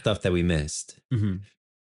plenty of stuff that we missed.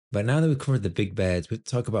 But now that we covered the big bads, we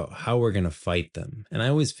talk about how we're going to fight them. And I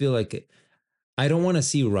always feel like I don't want to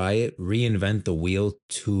see Riot reinvent the wheel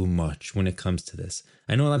too much when it comes to this.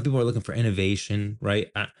 I know a lot of people are looking for innovation, right?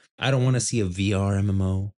 I don't want to see a VR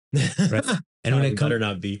MMO, right? And when it better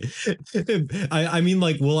not be. I mean,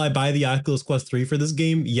 like, will I buy the Oculus Quest 3 for this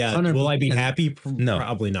game? Yeah. 100%. Will I be happy? No,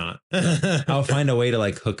 probably not. I'll find a way to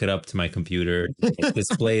hook it up to my computer,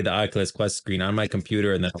 display the Oculus Quest screen on my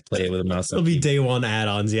computer, and then I'll play it with a mouse. It'll be day one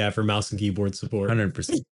add-ons, for mouse and keyboard support.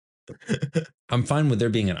 100%. I'm fine with there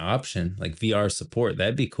being an option like VR support.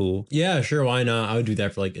 That'd be cool. Yeah, sure. Why not? I would do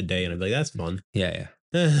that for a day, and I'd be like, that's fun. Yeah.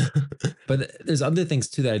 But there's other things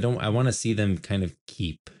too that I want to see them kind of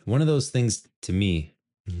keep. One of those things to me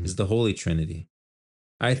is the Holy Trinity.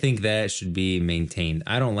 I think that should be maintained.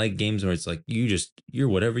 I don't like games where it's like you're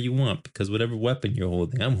whatever you want because whatever weapon you're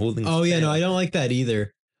holding, I'm holding. Oh yeah, no, I don't like that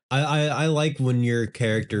either. I like when your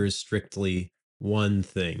character is strictly one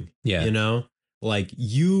thing. Yeah, like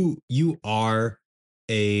you are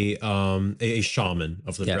a shaman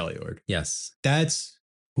of the Freljord. Yes, that's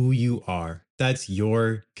who you are. That's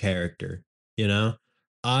your character,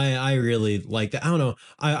 I really like that. I don't know.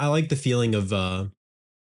 I like the feeling of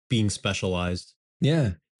being specialized.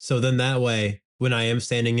 Yeah. So then that way, when I am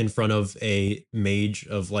standing in front of a mage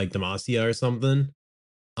of Demacia or something,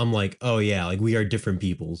 I'm like, oh yeah, we are different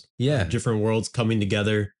peoples. Yeah. Different worlds coming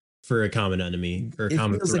together for a common enemy or a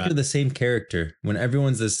common threat. It feels like you're the same character. When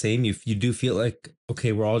everyone's the same, you do feel like,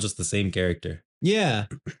 okay, we're all just the same character. Yeah.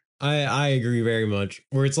 I agree very much.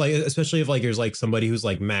 Where it's especially if there's somebody who's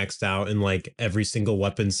maxed out in every single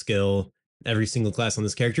weapon skill, every single class on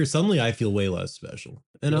this character, suddenly I feel way less special.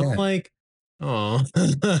 And I'm like, oh,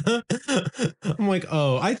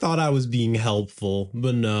 I thought I was being helpful,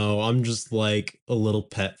 but no, I'm just a little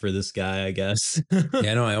pet for this guy, I guess.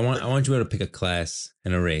 Yeah, no, I want you to pick a class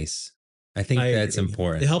and a race. I think that's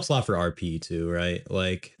important. It helps a lot for RP too, right?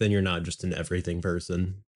 Then you're not just an everything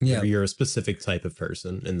person. Yeah, you're a specific type of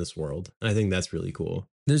person in this world. And I think that's really cool.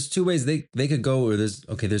 There's two ways they could go. Or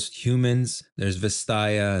there's humans, there's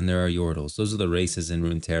Vistaya, and there are Yordles. Those are the races in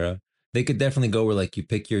Runeterra. They could definitely go where like you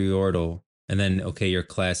pick your Yordle, and then okay, your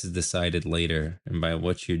class is decided later, and by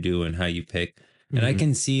what you do and how you pick. And I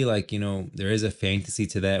can see like there is a fantasy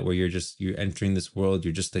to that where you're entering this world,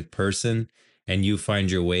 you're just a person, and you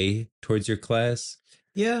find your way towards your class.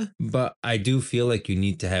 Yeah, But I do feel like you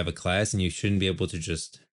need to have a class, and you shouldn't be able to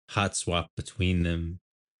just hot swap between them.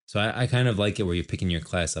 So I kind of like it where you're picking your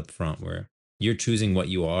class up front, where you're choosing what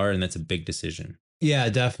you are, and that's a big decision. yeah,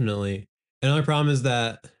 definitely. Another problem is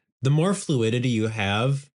that the more fluidity you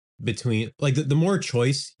have between, like, the more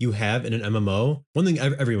choice you have in an MMO, one thing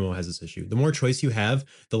every MMO has this issue. The more choice you have,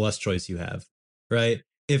 the less choice you have, right?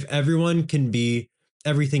 If everyone can be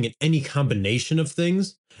everything in any combination of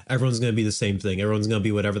things, everyone's going to be the same thing. Everyone's going to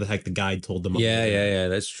be whatever the heck the guide told them. Yeah.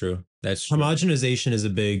 That's true. That's true. Homogenization is a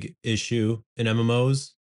big issue in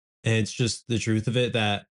MMOs, and it's just the truth of it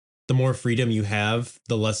that the more freedom you have,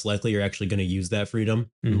 the less likely you're actually going to use that freedom.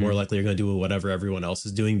 The more likely you're going to do whatever everyone else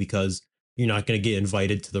is doing because you're not going to get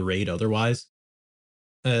invited to the raid otherwise.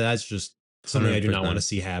 That's just something 100%. I do not want to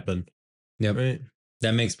see happen. Yep. Right?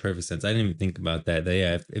 That makes perfect sense. I didn't even think about that.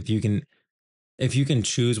 Yeah, if you can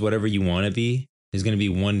choose whatever you want to be, there's going to be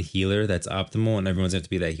one healer that's optimal, and everyone's going to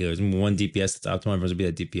be that healer. There's one DPS that's optimal, everyone's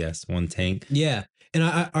going to be that DPS. One tank. Yeah. And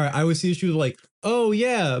I always see issues like, oh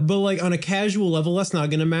yeah, but like on a casual level, that's not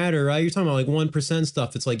gonna matter, right? You're talking about like 1%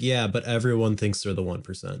 stuff. It's like, yeah, but everyone thinks they're the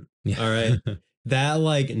 1%. Yeah. All right. That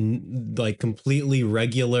like completely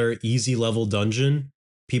regular, easy level dungeon,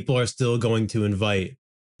 people are still going to invite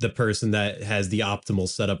the person that has the optimal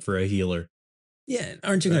setup for a healer. Yeah,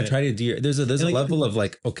 aren't you going to try to do there's a level of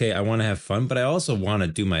like, okay, I want to have fun, but I also want to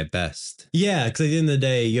do my best. Yeah, because at the end of the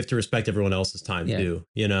day, you have to respect everyone else's time too,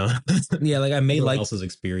 Yeah, like I may everyone else's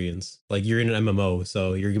experience. Like you're in an MMO,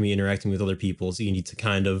 so you're going to be interacting with other people, so you need to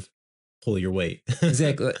kind of pull your weight.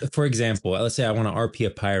 Exactly. For example, let's say I want to RP a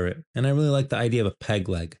pirate, and I really like the idea of a peg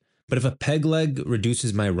leg. But if a peg leg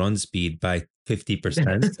reduces my run speed by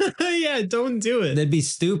 50%. Yeah, don't do it. That'd be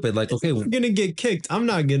stupid. Like, okay, we're going to get kicked. I'm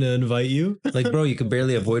not going to invite you. Like, bro, you can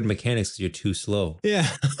barely avoid mechanics because you're too slow. Yeah.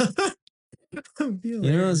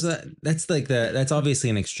 That's like that's obviously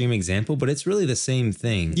an extreme example, but it's really the same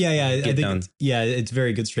thing. Yeah. I think it's a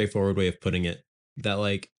very good, straightforward way of putting it. That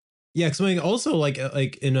like, yeah, because I mean, also like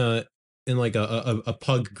in a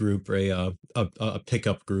pug group or a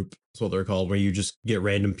pickup group, that's what they're called, where you just get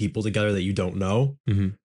random people together that you don't know.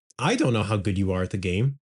 I don't know how good you are at the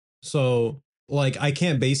game, so like I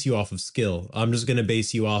can't base you off of skill. I'm just gonna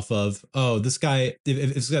base you off of, oh, this guy,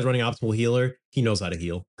 if this guy's running optimal healer, he knows how to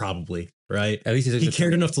heal, probably, right? At least he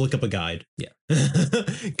cared enough to look up a guide. Yeah.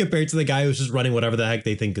 Compared to the guy who's just running whatever the heck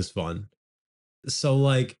they think is fun. So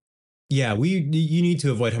like, yeah, you need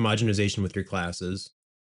to avoid homogenization with your classes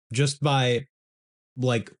just by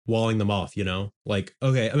like walling them off, like,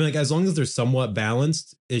 okay, I mean, like as long as they're somewhat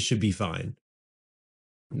balanced, it should be fine.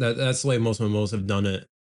 That's the way most MMOs have done it.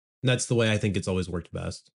 And that's the way I think it's always worked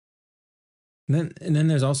best. And then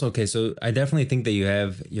there's also, okay, so I definitely think that you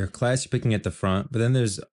have your class you're picking at the front, but then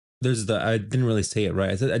there's I didn't really say it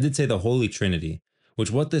right. I did say the Holy Trinity, which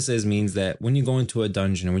what this is means that when you go into a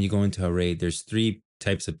dungeon or when you go into a raid, there's 3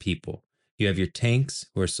 types of people. You have your tanks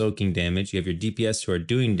who are soaking damage, you have your DPS who are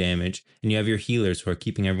doing damage, and you have your healers who are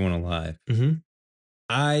keeping everyone alive.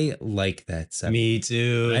 I like that setup. Me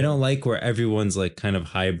too. I don't like where everyone's like kind of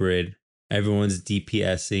hybrid. Everyone's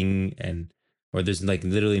DPSing or there's like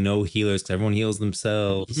literally no healers because everyone heals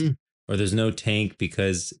themselves, or there's no tank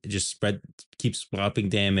because it just keeps swapping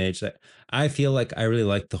damage. I feel like I really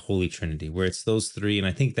like the Holy Trinity where it's those 3, and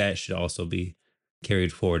I think that should also be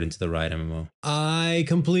carried forward into the Riot MMO. I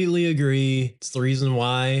completely agree. It's the reason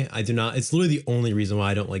why I do not. It's literally the only reason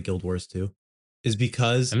why I don't like Guild Wars 2 is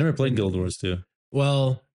because I never played Guild Wars 2.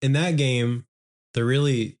 Well, in that game,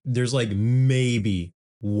 there's like maybe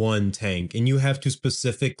one tank, and you have to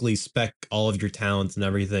specifically spec all of your talents and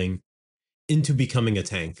everything into becoming a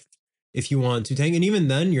tank if you want to tank. And even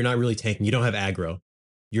then, you're not really tanking. You don't have aggro.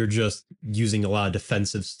 You're just using a lot of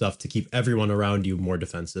defensive stuff to keep everyone around you more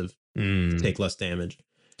defensive, to take less damage.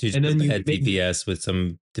 And then you add DPS with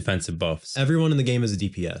some defensive buffs. Everyone in the game is a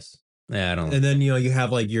DPS. Yeah, I don't. And then, you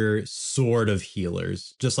have like your sword of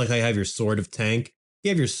healers, just like I have your sword of tank. You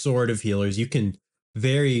have your sword of healers. You can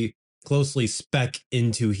very closely spec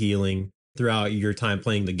into healing throughout your time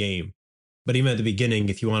playing the game. But even at the beginning,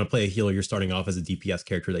 if you want to play a healer, you're starting off as a DPS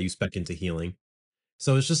character that you spec into healing.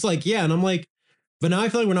 So it's just like, yeah. And I'm like, but now I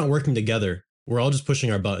feel like we're not working together. We're all just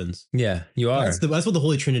pushing our buttons. Yeah, you are. That's what the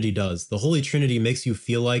Holy Trinity does. The Holy Trinity makes you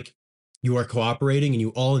feel like you are cooperating and you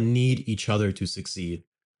all need each other to succeed.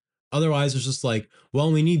 Otherwise, it's just like,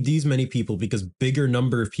 well, we need these many people because bigger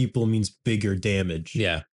number of people means bigger damage.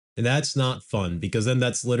 Yeah. And that's not fun because then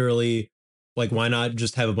that's literally like, why not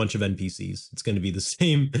just have a bunch of NPCs? It's going to be the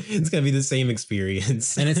same. It's going to be the same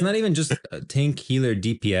experience. And it's not even just tank, healer,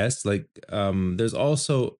 DPS. Like, there's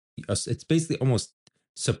also, it's basically almost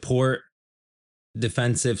support,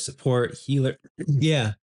 defensive, support, healer.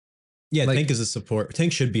 Yeah. Yeah, Like, tank is a support.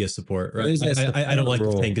 Tank should be a support, right? I don't like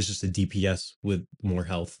the tank is just a DPS with more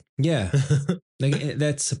health. Yeah. Like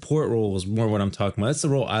that support role is more what I'm talking about. That's the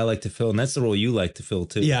role I like to fill, and that's the role you like to fill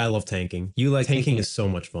too. Yeah, I love tanking. You like tanking is so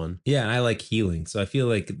much fun. Yeah, and I like healing. So I feel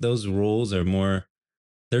like those roles are more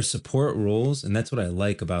they're support roles, and that's what I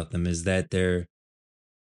like about them is that they're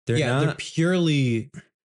they're purely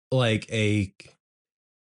like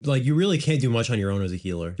you really can't do much on your own as a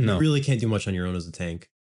healer. No. You really can't do much on your own as a tank.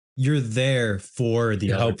 You're there for the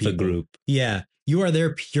help the group. Yeah, you are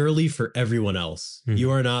there purely for everyone else. Mm-hmm. You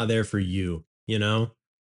are not there for you. You know,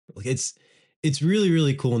 like it's really,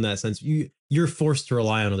 really cool in that sense. You're forced to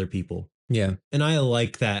rely on other people. Yeah, and I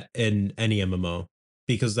like that in any MMO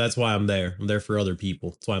because that's why I'm there. I'm there for other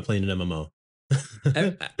people. That's why I'm playing an MMO.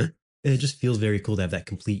 And it just feels very cool to have that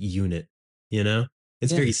complete unit. You know,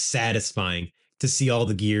 it's very satisfying to see all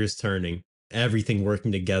the gears turning, everything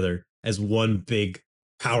working together as one big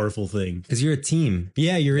powerful thing. Because you're a team.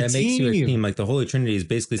 Yeah, you're a team. That makes you a team. Like the Holy Trinity is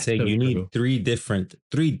basically saying you need three different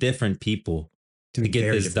people to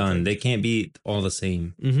get this done. Things. They can't be all the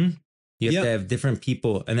same. Mm-hmm. You have to have different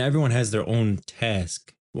people, and everyone has their own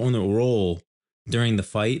task, own role during the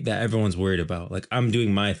fight that everyone's worried about. Like, I'm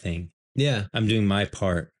doing my thing. Yeah. I'm doing my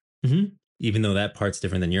part. Mm-hmm. Even though that part's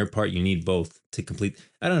different than your part, you need both to complete.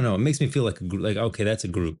 I don't know. It makes me feel like okay, that's a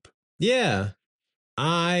group. Yeah.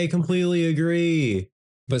 I completely agree.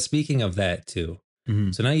 But speaking of that too,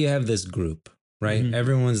 mm-hmm. So now you have this group, right? Mm-hmm.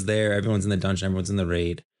 Everyone's there. Everyone's in the dungeon. Everyone's in the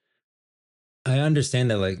raid. I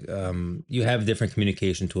understand that, like, you have different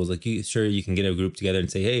communication tools. Like, you can get a group together and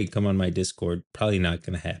say, "Hey, come on my Discord." Probably not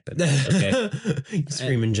going to happen. Okay,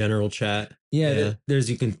 scream in general chat. Yeah,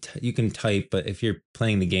 there's you can type, but if you're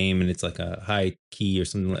playing the game and it's like a high key or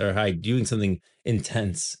something, or doing something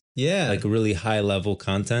intense, like really high level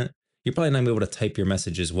content, you're probably not gonna be able to type your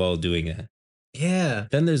messages while doing it. Yeah.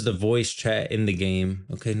 Then there's the voice chat in the game.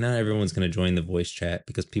 Okay, not everyone's gonna join the voice chat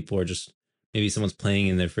because people are just. Maybe someone's playing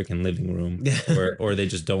in their freaking living room, or they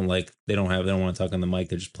just don't want to talk on the mic.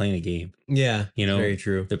 They're just playing a game. Yeah, you know, very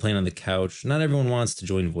true. They're playing on the couch. Not everyone wants to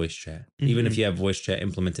join voice chat, even if you have voice chat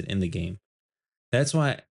implemented in the game. That's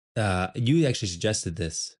why you actually suggested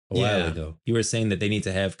this a while ago. You were saying that they need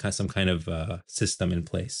to have some kind of system in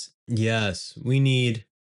place. Yes, we need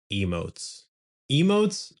emotes.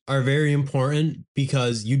 Emotes are very important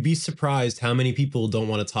because you'd be surprised how many people don't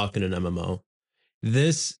want to talk in an MMO.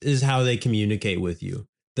 This is how they communicate with you.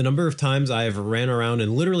 The number of times I have ran around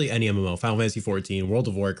in literally any MMO, Final Fantasy XIV, World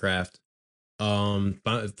of Warcraft, Final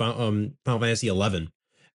Fantasy 11.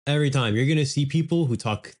 Every time you're going to see people who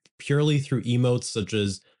talk purely through emotes, such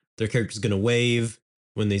as their character's going to wave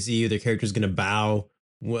when they see you, their character's going to bow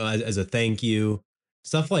as a thank you.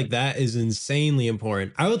 Stuff like that is insanely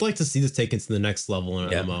important. I would like to see this taken to the next level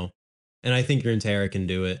in an MMO. And I think Runterra can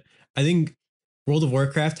do it. I think World of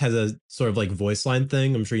Warcraft has a sort of like voice line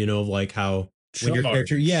thing. I'm sure you know of like how when your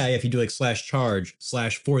character, if you do like /charge,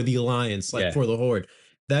 /for the alliance, for the horde,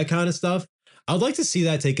 that kind of stuff. I would like to see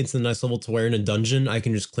that taken to the next level to where in a dungeon I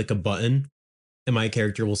can just click a button and my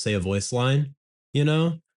character will say a voice line, you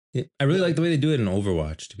know? I really like the way they do it in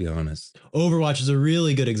Overwatch, to be honest. Overwatch is a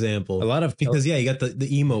really good example. Because you got the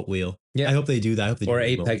emote wheel. Yeah. I hope they do that. I hope they do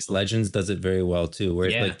Apex Legends does it very well too, where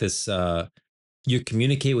it's like this you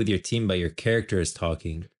communicate with your team, but your character is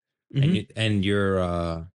talking, and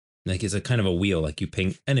you're like it's a kind of a wheel. Like you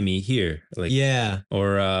ping enemy here, like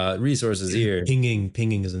or resources here.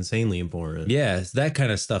 Pinging is insanely important. Yeah, it's that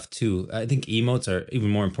kind of stuff too. I think emotes are even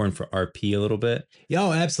more important for RP a little bit.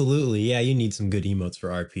 Oh, absolutely. Yeah, you need some good emotes for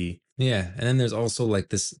RP. Yeah, and then there's also like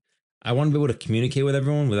this. I want to be able to communicate with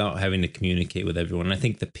everyone without having to communicate with everyone. And I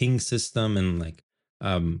think the ping system and like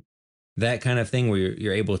that kind of thing where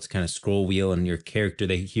you're able to kind of scroll wheel and your character,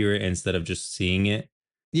 they hear it instead of just seeing it.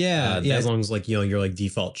 Yeah. As long as like, you know, your like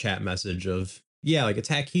default chat message of, like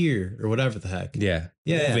attack here or whatever the heck. Yeah.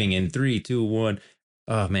 Moving in 3, 2, 1.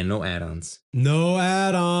 Oh man, no add-ons. No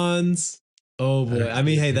add-ons. Oh boy. I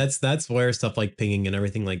mean, hey, that's where stuff like pinging and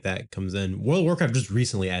everything like that comes in. World of Warcraft just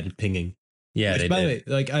recently added pinging. Yeah. Which, by the way,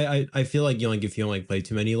 like I feel like, you know, like if you don't like play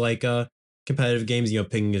too many like competitive games, you know,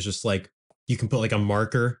 pinging is just like you can put like a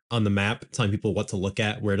marker on the map telling people what to look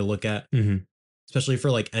at, where to look at, especially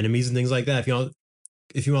for like enemies and things like that.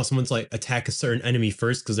 If you want someone to like attack a certain enemy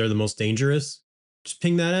first because they're the most dangerous, just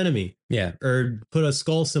ping that enemy. Yeah. Or put a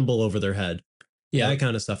skull symbol over their head. Yeah. That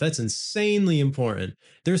kind of stuff. That's insanely important.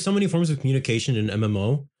 There's so many forms of communication in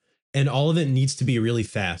MMO, and all of it needs to be really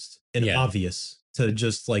fast and obvious to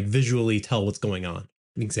just like visually tell what's going on.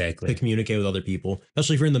 Exactly. To communicate with other people,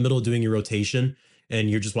 especially if you're in the middle of doing your rotation and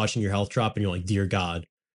you're just watching your health drop and you're like, dear God,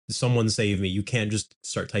 someone save me. You can't just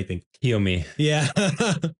start typing. Heal me. Yeah.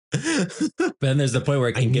 But then there's the point where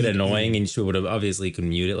it can get annoying and you would have obviously can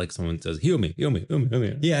mute it like someone says, heal me, heal me, heal me, heal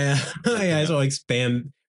me. Yeah. Yeah. So like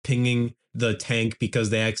spam pinging the tank because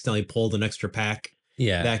they accidentally pulled an extra pack.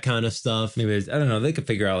 Yeah. That kind of stuff. Maybe I don't know. They could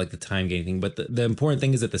figure out like the time gain thing, but the important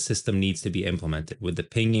thing is that the system needs to be implemented with the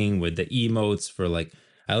pinging, with the emotes for like,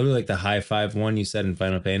 I really like the high five one you said in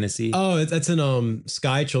Final Fantasy. Oh, that's in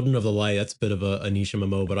Sky Children of the Light. That's a bit of a niche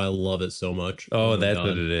MMO, but I love it so much. Oh, that's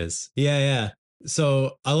what it is. Yeah, yeah.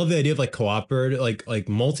 So I love the idea of like cooperative, like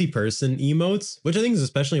multi-person emotes, which I think is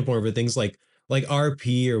especially important for things like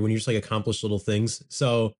RP or when you just like accomplish little things.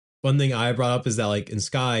 So one thing I brought up is that like in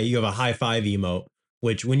Sky, you have a high five emote,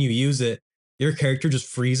 which when you use it, your character just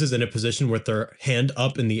freezes in a position with their hand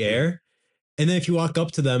up in the air. And then if you walk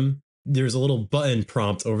up to them, there's a little button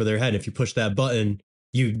prompt over their head. If you push that button,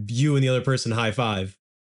 you and the other person high five.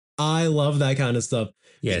 I love that kind of stuff.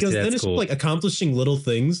 Yeah, because then it's cool. Like accomplishing little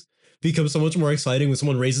things becomes so much more exciting when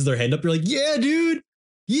someone raises their hand up. You're like, yeah, dude.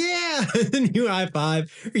 Yeah. And you high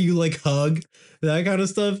five or you like hug, that kind of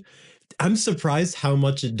stuff. I'm surprised how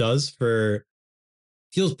much it does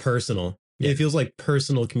feels personal. Yeah. It feels like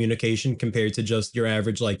personal communication compared to just your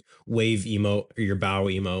average like wave emote or your bow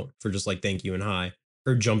emote for just like thank you and hi,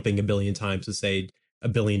 or jumping a billion times to say a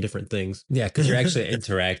billion different things. Yeah, because you're actually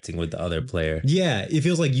interacting with the other player. Yeah, it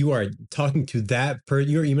feels like you are talking to that person,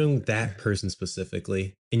 you're emailing with that person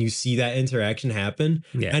specifically, and you see that interaction happen.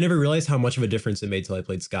 Yeah. I never realized how much of a difference it made till I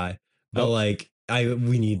played Sky. But like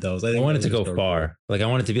we need those. I want it to go far. Like I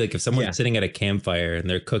want it to be like if someone's sitting at a campfire and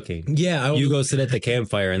they're cooking. Yeah. You go sit at the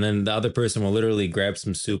campfire and then the other person will literally grab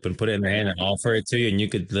some soup and put it in their hand and offer it to you. And you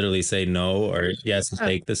could literally say no or yes and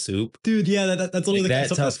take the soup. Dude, yeah, that's literally like the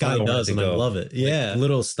stuff that Sky does and I love it. Yeah. Like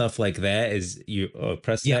little stuff like that is you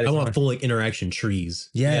press that. Yeah, I want full like interaction trees.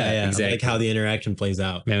 Yeah, exactly. Like how the interaction plays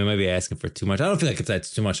out. Man, we might be asking for too much. I don't feel like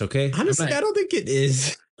that's too much, okay? Honestly, I don't think it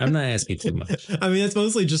is. I'm not asking too much. I mean, it's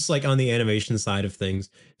mostly just like on the animation side of things,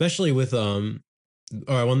 especially with or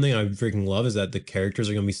one thing I freaking love is that the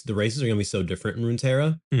races are gonna be so different in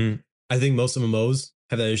Runterra. Mm-hmm. I think most MMOs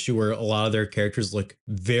have that issue where a lot of their characters a lot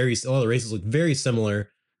of the races look very similar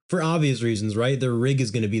for obvious reasons, right? Their rig is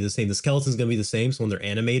going to be the same, the skeleton's going to be the same. So when they're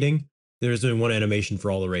animating, they're just doing one animation for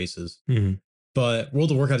all the races. Mm-hmm. But World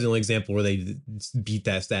of Warcraft is the only example where they beat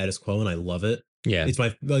that status quo, and I love it. Yeah, it's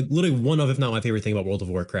my literally one of, if not my favorite thing about World of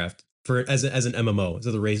Warcraft as an MMO.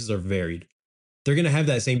 So the races are varied. They're gonna have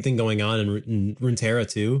that same thing going on in Runeterra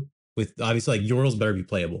too. With obviously like Yordles better be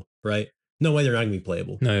playable, right? No way they're not gonna be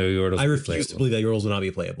playable. No, Yordles. I refuse to believe that Yordles will not be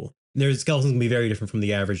playable. Their skeletons gonna be very different from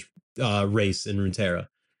the average race in Runeterra,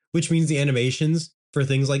 which means the animations for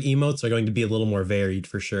things like emotes are going to be a little more varied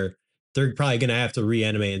for sure. They're probably gonna have to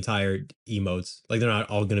reanimate entire emotes. Like they're not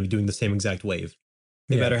all gonna be doing the same exact wave.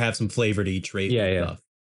 They better have some flavor to each race and stuff.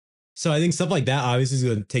 So I think stuff like that obviously is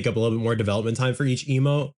going to take up a little bit more development time for each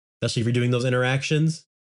emote, especially if you're doing those interactions.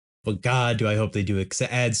 But God, do I hope they do it, because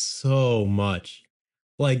it adds so much.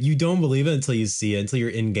 Like you don't believe it until you see it, until you're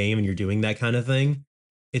in game and you're doing that kind of thing.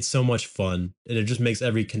 It's so much fun, and it just makes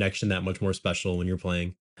every connection that much more special when you're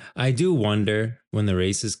playing. I do wonder when the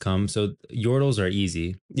races come. So Yordles are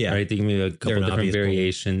easy, right? They can be a couple different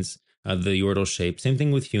variations. The Yordle shape. Same thing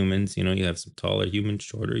with humans. You know, you have some taller humans,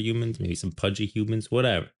 shorter humans, maybe some pudgy humans,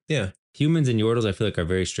 whatever. Yeah. Humans and Yordles, I feel like, are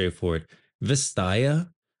very straightforward. Vistaya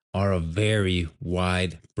are a very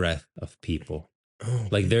wide breadth of people. Oh,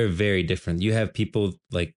 like they're very different. You have people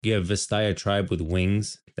like you have Vistaya tribe with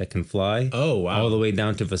wings that can fly. Oh wow! All the way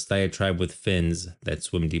down to Vistaya tribe with fins that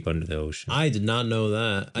swim deep under the ocean. I did not know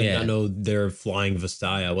that. I did not know they're flying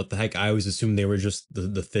Vistaya. What the heck? I always assumed they were just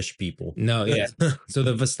the fish people. No, yeah. So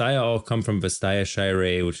the Vistaya all come from Vistaya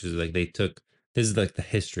Shire, which is like this is like the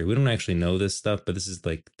history. We don't actually know this stuff, but this is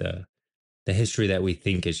like the history that we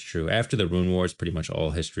think is true. After the Rune Wars, pretty much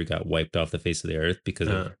all history got wiped off the face of the earth because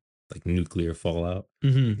of like nuclear fallout.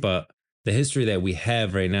 Mm-hmm. But the history that we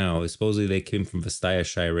have right now is supposedly they came from Vistaya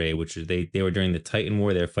Shire, which is they were during the Titan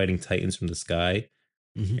War. They were fighting Titans from the sky,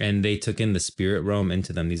 and they took in the spirit realm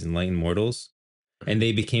into them, these enlightened mortals, and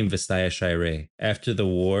they became Vistaya Shire. After the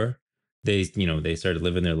war, they started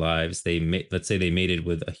living their lives. Let's say they mated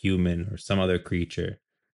with a human or some other creature.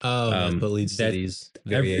 That leads to these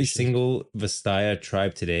variations. Every single Vistaya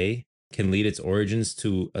tribe today can lead its origins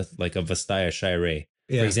to a Vistaya Shire.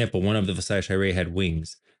 For example, one of the Visaya Shirei had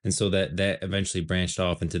wings. And so that eventually branched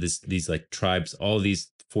off into these like tribes. All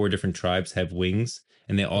these 4 different tribes have wings,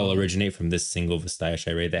 and they all originate from this single Visaya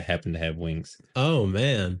Shirei that happened to have wings. Oh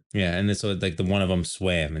man. Yeah, and then so like the one of them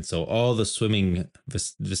swam, and so all the swimming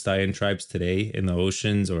Vistayan tribes today in the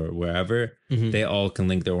oceans or wherever, they all can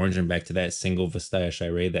link their origin back to that single Vistaya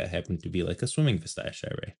Shirei that happened to be like a swimming Vistaya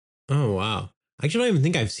Shirei. Oh wow. Actually, I don't even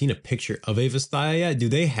think I've seen a picture of a Vistaya yet. Do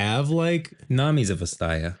they have like Nami's a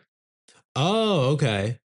Vistaya? Oh,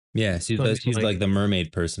 okay. Yeah, she's like the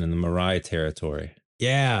mermaid person in the Mirai territory.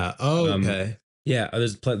 Yeah. Oh, okay. Yeah,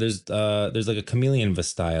 there's like a chameleon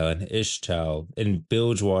Vistaya and Ishchal in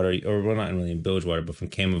Bilgewater, or well, not really in Bilgewater, but from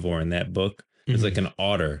Camivore in that book. There's like an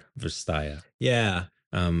otter Vistaya. Yeah.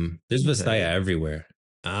 There's Vistaya everywhere.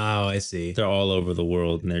 Oh, I see. They're all over the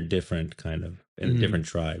world, and they're different kind of in different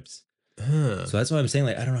tribes. So that's why I'm saying,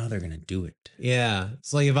 like, I don't know how they're gonna do it. Yeah,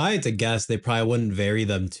 it's like if I had to guess, they probably wouldn't vary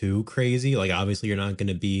them too crazy. Like, obviously, you're not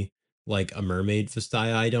gonna be like a mermaid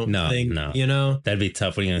Vistaya. I don't think. No, you know, that'd be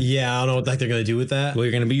tough. What are you gonna? Yeah, I don't know what the heck they're gonna do with that. Well,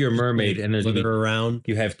 you're gonna be your mermaid, and there's gonna be around.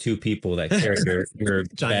 You have 2 people that carry your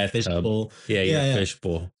giant fishbowl. Yeah, your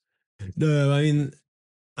fishbowl. No,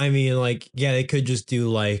 I mean, like, yeah, they could just do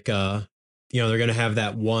like, they're gonna have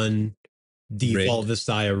that one default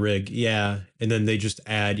Vistaya rig, yeah, and then they just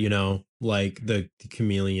add, like the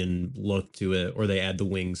chameleon look to it, or they add the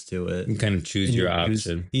wings to it. You kind of choose your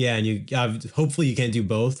option. Yeah, and you hopefully you can't do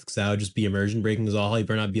both, because that would just be immersion breaking as all. You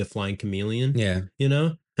better not be a flying chameleon. Yeah,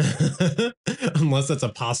 unless that's a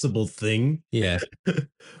possible thing. Yeah,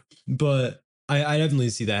 but I definitely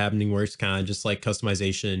see that happening, where it's kind of just like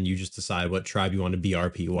customization. You just decide what tribe you want to be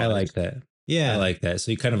RP wise. I like that. Yeah, I like that.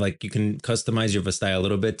 So you kind of like, you can customize your Vistaya a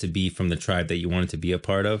little bit to be from the tribe that you want it to be a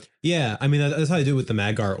part of. Yeah, I mean, that's how I do with the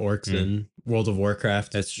Mag'har orcs in World of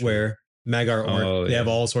Warcraft. That's true. Where Mag'har orc, they have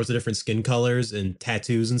all sorts of different skin colors and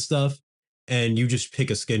tattoos and stuff, and you just pick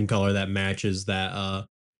a skin color that matches that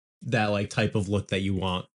like type of look that you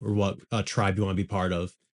want, or what tribe you want to be part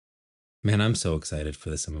of. Man, I'm so excited for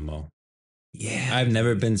this MMO. Yeah, I've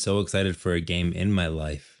never been so excited for a game in my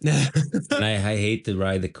life. And I hate to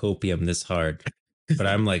ride the copium this hard, but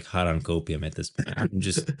I'm like hot on copium at this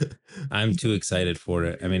point. I'm too excited for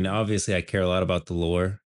it. I mean, obviously I care a lot about the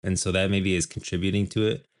lore, and so that maybe is contributing to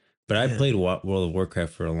it. But I played World of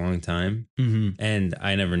Warcraft for a long time, and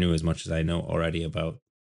I never knew as much as I know already about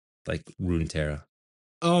like Runterra.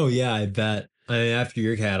 Oh yeah, I bet. I mean, after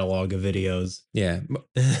your catalog of videos. Yeah.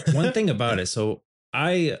 One thing about it, so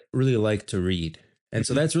I really like to read. And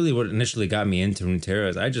so that's really what initially got me into Runterra.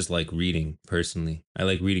 Is I just like reading personally. I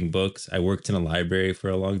like reading books. I worked in a library for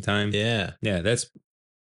a long time. Yeah. Yeah, that's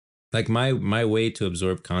like my way to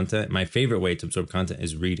absorb content. My favorite way to absorb content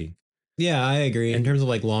is reading. Yeah, I agree. In terms of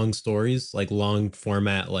like long stories, like long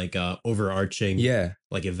format, like overarching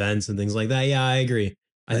like events and things like that. Yeah, I agree.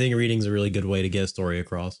 I think reading's a really good way to get a story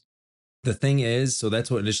across. The thing is, so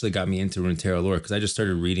that's what initially got me into Runterra lore, because I just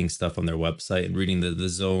started reading stuff on their website and reading the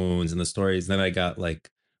zones and the stories. And then I got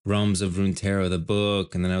like Realms of Runterra, the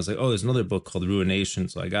book. And then I was like, oh, there's another book called Ruination.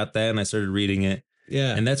 So I got that and I started reading it.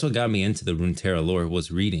 Yeah. And that's what got me into the Runterra lore,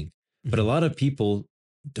 was reading. But a lot of people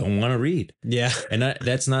don't want to read. Yeah. And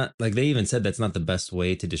that's not, like they even said, that's not the best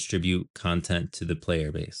way to distribute content to the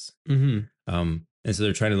player base. And so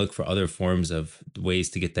they're trying to look for other forms of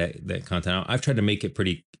ways to get that content out. I've tried to make it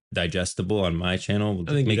pretty digestible on my channel,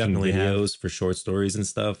 I think making videos for short stories and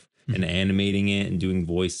stuff, and animating it and doing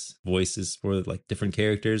voices for like different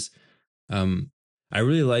characters. I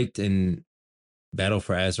really liked in Battle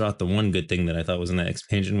for Azeroth, the one good thing that I thought was in that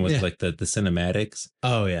expansion was like the cinematics.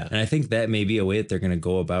 Oh yeah. And I think that may be a way that they're going to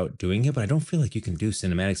go about doing it, but I don't feel like you can do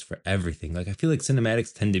cinematics for everything. Like I feel like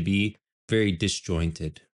cinematics tend to be very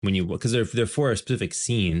disjointed because they're for a specific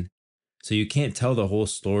scene, so you can't tell the whole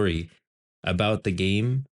story about the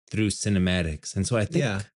game through cinematics. And so I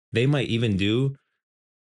think they might even do,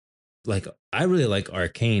 like, I really like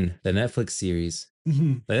Arcane, the Netflix series.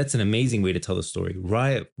 Like, that's an amazing way to tell the story.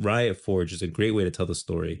 Riot Forge is a great way to tell the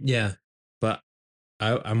story. Yeah, but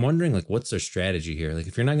I'm wondering, like, what's their strategy here? Like,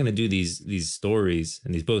 if you're not going to do these stories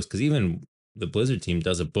and these books, because even the Blizzard team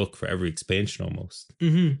does a book for every expansion almost.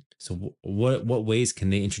 So what ways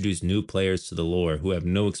can they introduce new players to the lore who have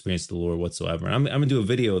no experience to the lore whatsoever? And I'm gonna do a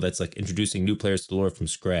video that's like introducing new players to the lore from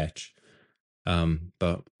scratch.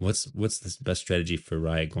 But what's the best strategy for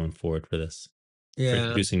Riot going forward for this? Yeah, for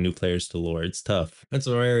introducing new players to lore. It's tough. That's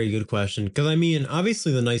a very good question, because I mean,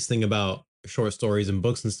 obviously the nice thing about short stories and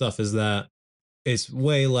books and stuff is that it's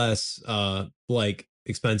way less like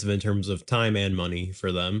expensive in terms of time and money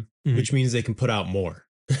for them, which means they can put out more.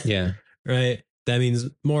 Yeah. Right. That means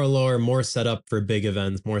more lore, more setup for big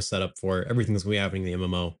events, more setup for everything that's going to be happening in the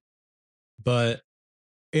MMO. But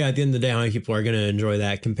yeah, at the end of the day, how many people are going to enjoy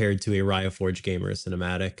that compared to a Riot Forge game or a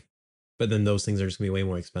cinematic? But then those things are just going to be way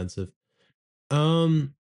more expensive.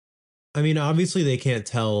 I mean, obviously they can't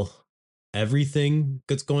tell everything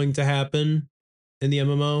that's going to happen in the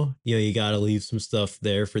MMO. You know, you got to leave some stuff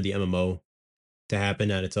there for the MMO to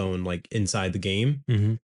happen at its own, like inside the game.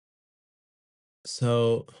 Mm-hmm.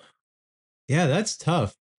 So, yeah, that's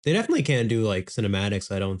tough. They definitely can't do like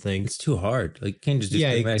cinematics, I don't think. It's too hard. Like, you can't just do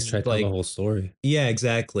cinematics, try to tell the whole story. Yeah,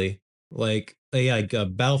 exactly. Like,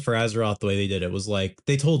 Battle for Azeroth, the way they did it was like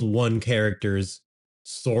they told one character's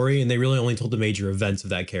story and they really only told the major events of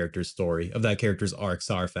that character's story, of that character's arc,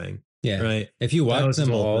 Sarfang. Yeah. Right. If you watch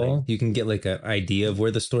them all, you can get like an idea of where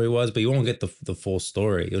the story was, but you won't get the full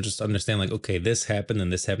story. You'll just understand like, okay, this happened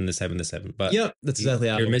and this happened, this happened, this happened. But yep, that's exactly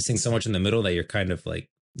how you're missing so much in the middle that you're kind of like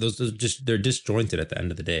those just they're disjointed at the end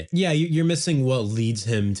of the day. Yeah, you're missing what leads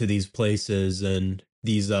him to these places and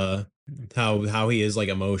these how he is like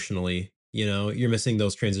emotionally. You know, you're missing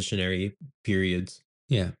those transitionary periods.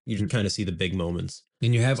 Yeah, you can kind of see the big moments.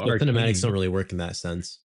 And you have cinematics don't really work in that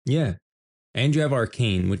sense. Yeah. And you have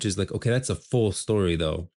Arcane, which is like, okay, that's a full story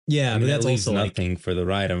though. Yeah, I mean, that's leaves also nothing for the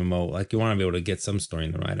Riot MMO. Like, you want to be able to get some story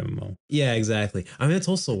in the Riot MMO. Yeah, exactly. I mean, that's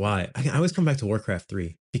also why I always come back to Warcraft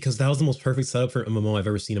 3 because that was the most perfect setup for MMO I've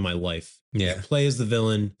ever seen in my life. Yeah. You play as the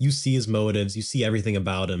villain, you see his motives, you see everything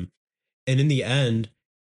about him. And in the end,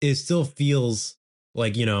 it still feels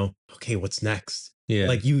like, you know, okay, what's next? Yeah.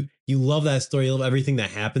 Like you love that story, you love everything that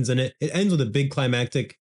happens in it. It ends with a big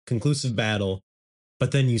climactic, conclusive battle,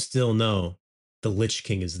 but then you still know the Lich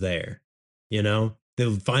King is there. You know,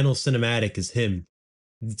 the final cinematic is him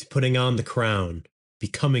putting on the crown,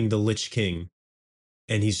 becoming the Lich King,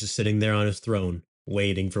 and he's just sitting there on his throne,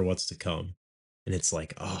 waiting for what's to come. And it's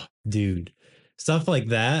like, oh, dude, stuff like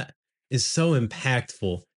that is so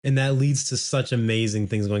impactful, and that leads to such amazing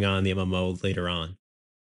things going on in the MMO later on.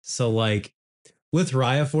 So, like, with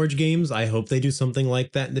Riot Forge games, I hope they do something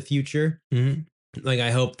like that in the future. Mm-hmm. Like, I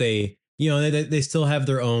hope they, you know, they still have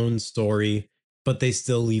their own story, but they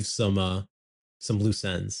still leave some loose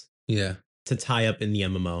ends. Yeah. To tie up in the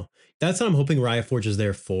MMO. That's what I'm hoping Riot Forge is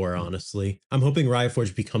there for, honestly. I'm hoping Riot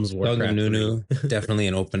Forge becomes Warcraft. Nunu, definitely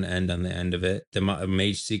an open end on the end of it. The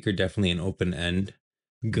Mage Seeker, definitely an open end.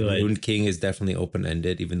 Good. Rune King is definitely open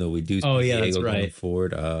ended, even though we do see Diego that's right. Going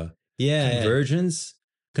forward. Convergence.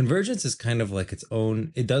 Convergence is kind of like its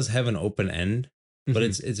own. It does have an open end, but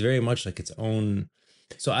it's very much like its own.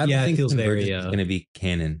 So I don't think Convergence is going to be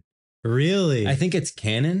canon. Really? I think it's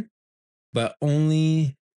canon, but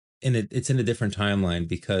only it's in a different timeline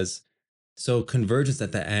because so Convergence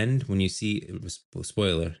at the end, when you see it was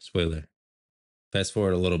spoiler, fast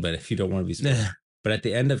forward a little bit if you don't want to be spoiled. But at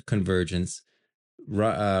the end of Convergence,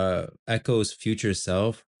 Echo's future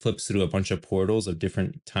self flips through a bunch of portals of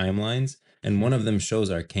different timelines, and one of them shows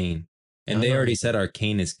Arcane. And they already said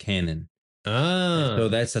Arcane is canon. So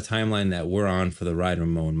that's the timeline that we're on for the Riot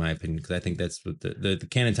MMO, in my opinion, because I think that's what the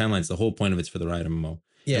canon timeline is. The whole point of it's for the Riot MMO.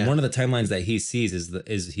 Yeah. And one of the timelines that he sees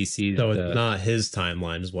is he sees. So it's not his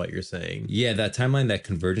timeline, is what you're saying. Yeah, that timeline that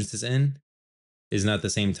Convergence is in is not the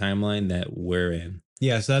same timeline that we're in.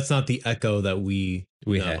 Yeah, so that's not the Echo that we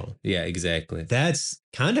know. Have. Yeah, exactly. That's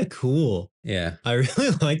kind of cool. Yeah. I really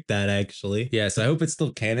like that, actually. Yeah, so I hope it's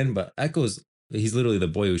still canon, but he's literally the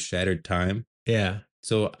boy who shattered time. Yeah.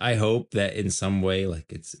 So I hope that in some way, like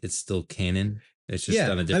it's still canon. It's just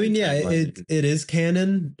on a different timeline. it is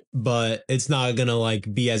canon, but it's not gonna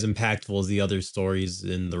like be as impactful as the other stories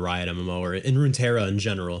in the Riot MMO or in Runterra in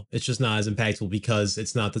general. It's just not as impactful because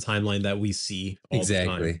it's not the timeline that we see all the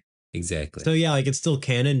time. Exactly. So yeah, like it's still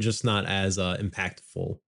canon, just not as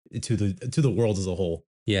impactful to the world as a whole.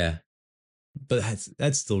 Yeah. But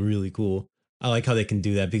that's still really cool. I like how they can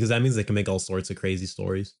do that because that means they can make all sorts of crazy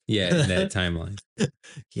stories. Yeah, in that timeline.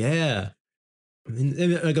 Yeah.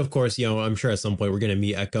 And like, of course, you know, I'm sure at some point we're going to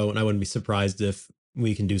meet Echo, and I wouldn't be surprised if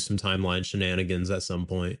we can do some timeline shenanigans at some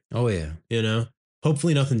point. Oh, yeah. You know,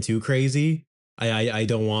 hopefully nothing too crazy. I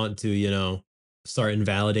don't want to, you know, start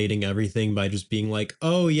invalidating everything by just being like,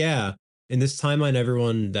 oh, yeah, in this timeline,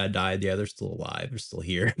 everyone that died, yeah, they're still alive. They're still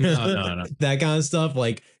here. No. That kind of stuff.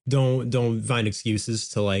 Like, don't find excuses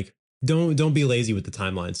to like, don't be lazy with the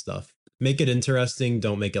timeline stuff. Make it interesting.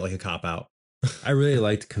 Don't make it like a cop out. I really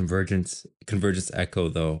liked Convergence Echo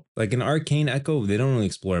though. Like in Arcane Echo, they don't really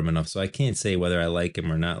explore him enough, so I can't say whether I like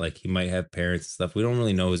him or not. Like he might have parents and stuff. We don't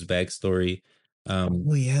really know his backstory.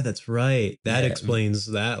 Oh yeah, that's right. That explains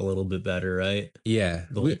that a little bit better, right? Yeah,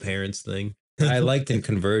 the whole parents thing. I liked in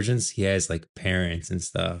Convergence, he has like parents and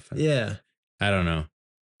stuff. Yeah, I don't know.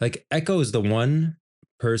 Like Echo is the one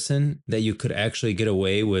person that you could actually get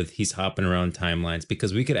away with. He's hopping around timelines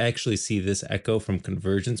because we could actually see this Echo from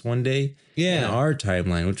Convergence one day in our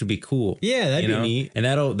timeline, which would be cool. Yeah, that'd be neat. And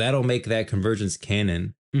that'll make that Convergence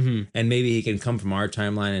canon. Mm-hmm. And maybe he can come from our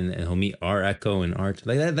timeline and he'll meet our Echo and our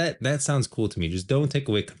like that sounds cool to me. Just don't take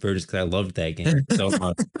away Convergence because I loved that game so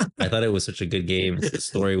much. I thought it was such a good game. The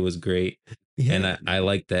story was great, and I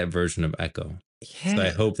liked that version of Echo. Yeah. So I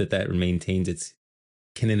hope that maintains its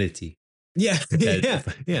canonity. Yeah,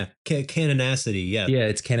 yeah. Canonacity. Yeah,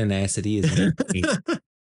 its canonacity is.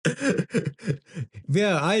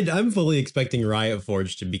 Yeah, I'm fully expecting Riot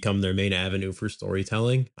Forge to become their main avenue for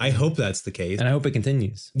storytelling. I hope that's the case, and I hope it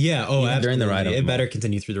continues. Yeah, absolutely. During the Riot MMO. It better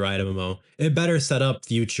continue through the Riot MMO. It better set up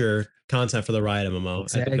future content for the Riot MMO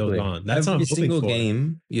as it goes on. That's every single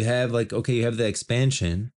game you have you have the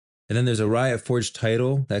expansion. And then there's a Riot Forge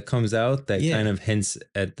title that comes out that kind of hints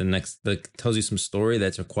at the next, tells you some story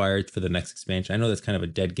that's required for the next expansion. I know that's kind of a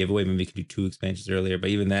dead giveaway. Maybe we could do 2 expansions earlier,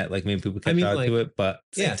 but even that, maybe people catch out to it. But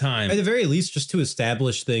time. At the very least, just to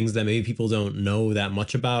establish things that maybe people don't know that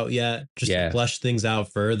much about yet. Just to flesh things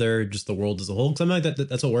out further, just the world as a whole. Because I'm like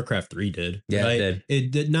that's what Warcraft 3 did. Yeah, right? It did.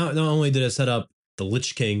 It did not only did it set up the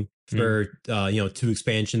Lich King for 2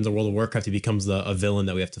 expansions of World of Warcraft, he becomes a villain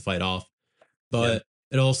that we have to fight off, but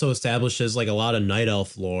it also establishes a lot of Night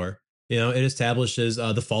Elf lore. It establishes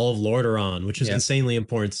the fall of Lordaeron, which is insanely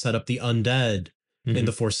important to set up the undead and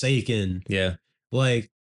the Forsaken. Yeah.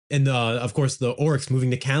 And of course the orcs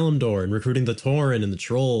moving to Kalimdor and recruiting the Tauren and the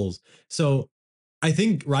trolls. So I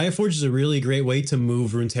think Riot Forge is a really great way to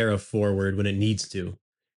move Runterra forward when it needs to.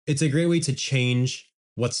 It's a great way to change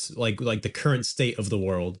what's like the current state of the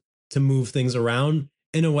world, to move things around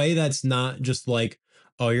in a way that's not just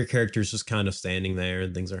oh, your character's just kind of standing there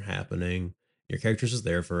and things are happening. Your character's just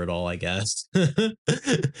there for it all, I guess. I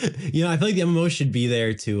feel like the MMO should be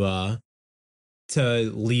there to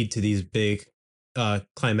lead to these big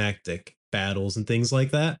climactic battles and things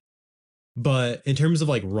like that. But in terms of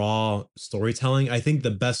raw storytelling, I think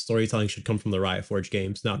the best storytelling should come from the Riot Forge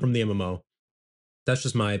games, not from the MMO. That's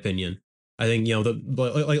just my opinion. I think,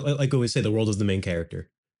 like we say, the world is the main character.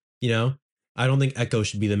 I don't think Echo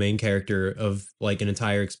should be the main character of an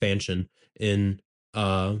entire expansion in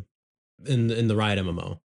the Riot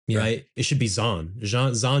MMO, right? It should be Zon.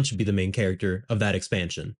 Zon should be the main character of that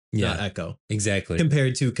expansion, not Echo. Exactly.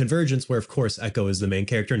 Compared to Convergence, where of course Echo is the main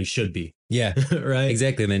character and he should be. Yeah. Right?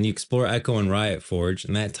 Exactly. And then you explore Echo and Riot Forge,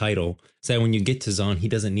 and that title, so when you get to Zon, he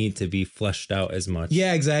doesn't need to be fleshed out as much.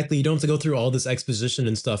 Yeah, exactly. You don't have to go through all this exposition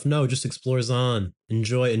and stuff. No, just explore Zon.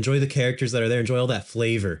 Enjoy the characters that are there. Enjoy all that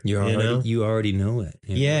flavor. You already know it.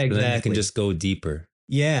 Yeah, exactly. Then you can just go deeper.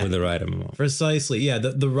 Yeah. With the Riot MMO. Precisely. Yeah.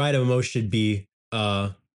 The Riot MMO should be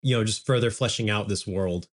just further fleshing out this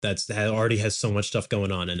world that already has so much stuff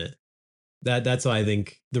going on in it. That's what I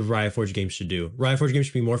think the Riot Forge games should do. Riot Forge games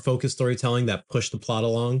should be more focused storytelling that push the plot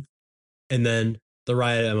along. And then the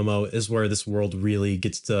Riot MMO is where this world really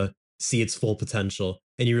gets to see its full potential.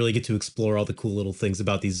 And you really get to explore all the cool little things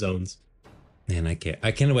about these zones. Man, I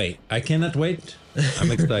can't wait. I cannot wait.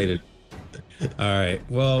 I'm excited. All right.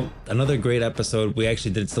 Well, another great episode. We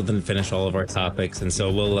actually still didn't finish all of our topics, and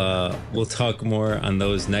so we'll talk more on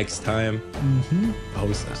those next time. Mm-hmm.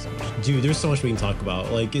 Always so much. Dude, there's so much we can talk about.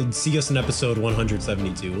 See us in episode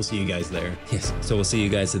 172. We'll see you guys there. Yes. So we'll see you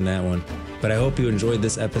guys in that one. But I hope you enjoyed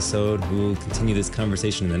this episode. We'll continue this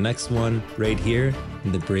conversation in the next one right here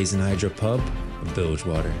in the Brazen Hydra pub of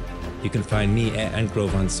Bilgewater. You can find me at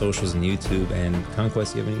Entgrove on socials and YouTube. And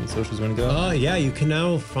Conquest, you have any socials you want to go? Yeah, you can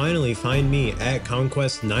now finally find me at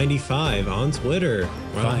Conquest95 on Twitter.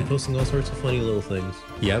 I'll be posting all sorts of funny little things.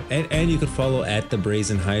 Yep, and you could follow at the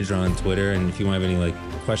Brazen Hydra on Twitter. And if you want to have any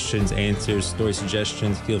questions, answers, story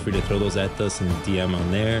suggestions, feel free to throw those at us and DM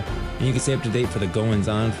on there. And you can stay up to date for the goings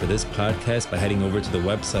on for this podcast by heading over to the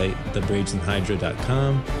website,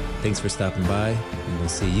 thebrazenhydra.com. Thanks for stopping by, and we'll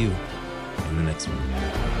see you in the next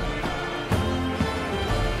one.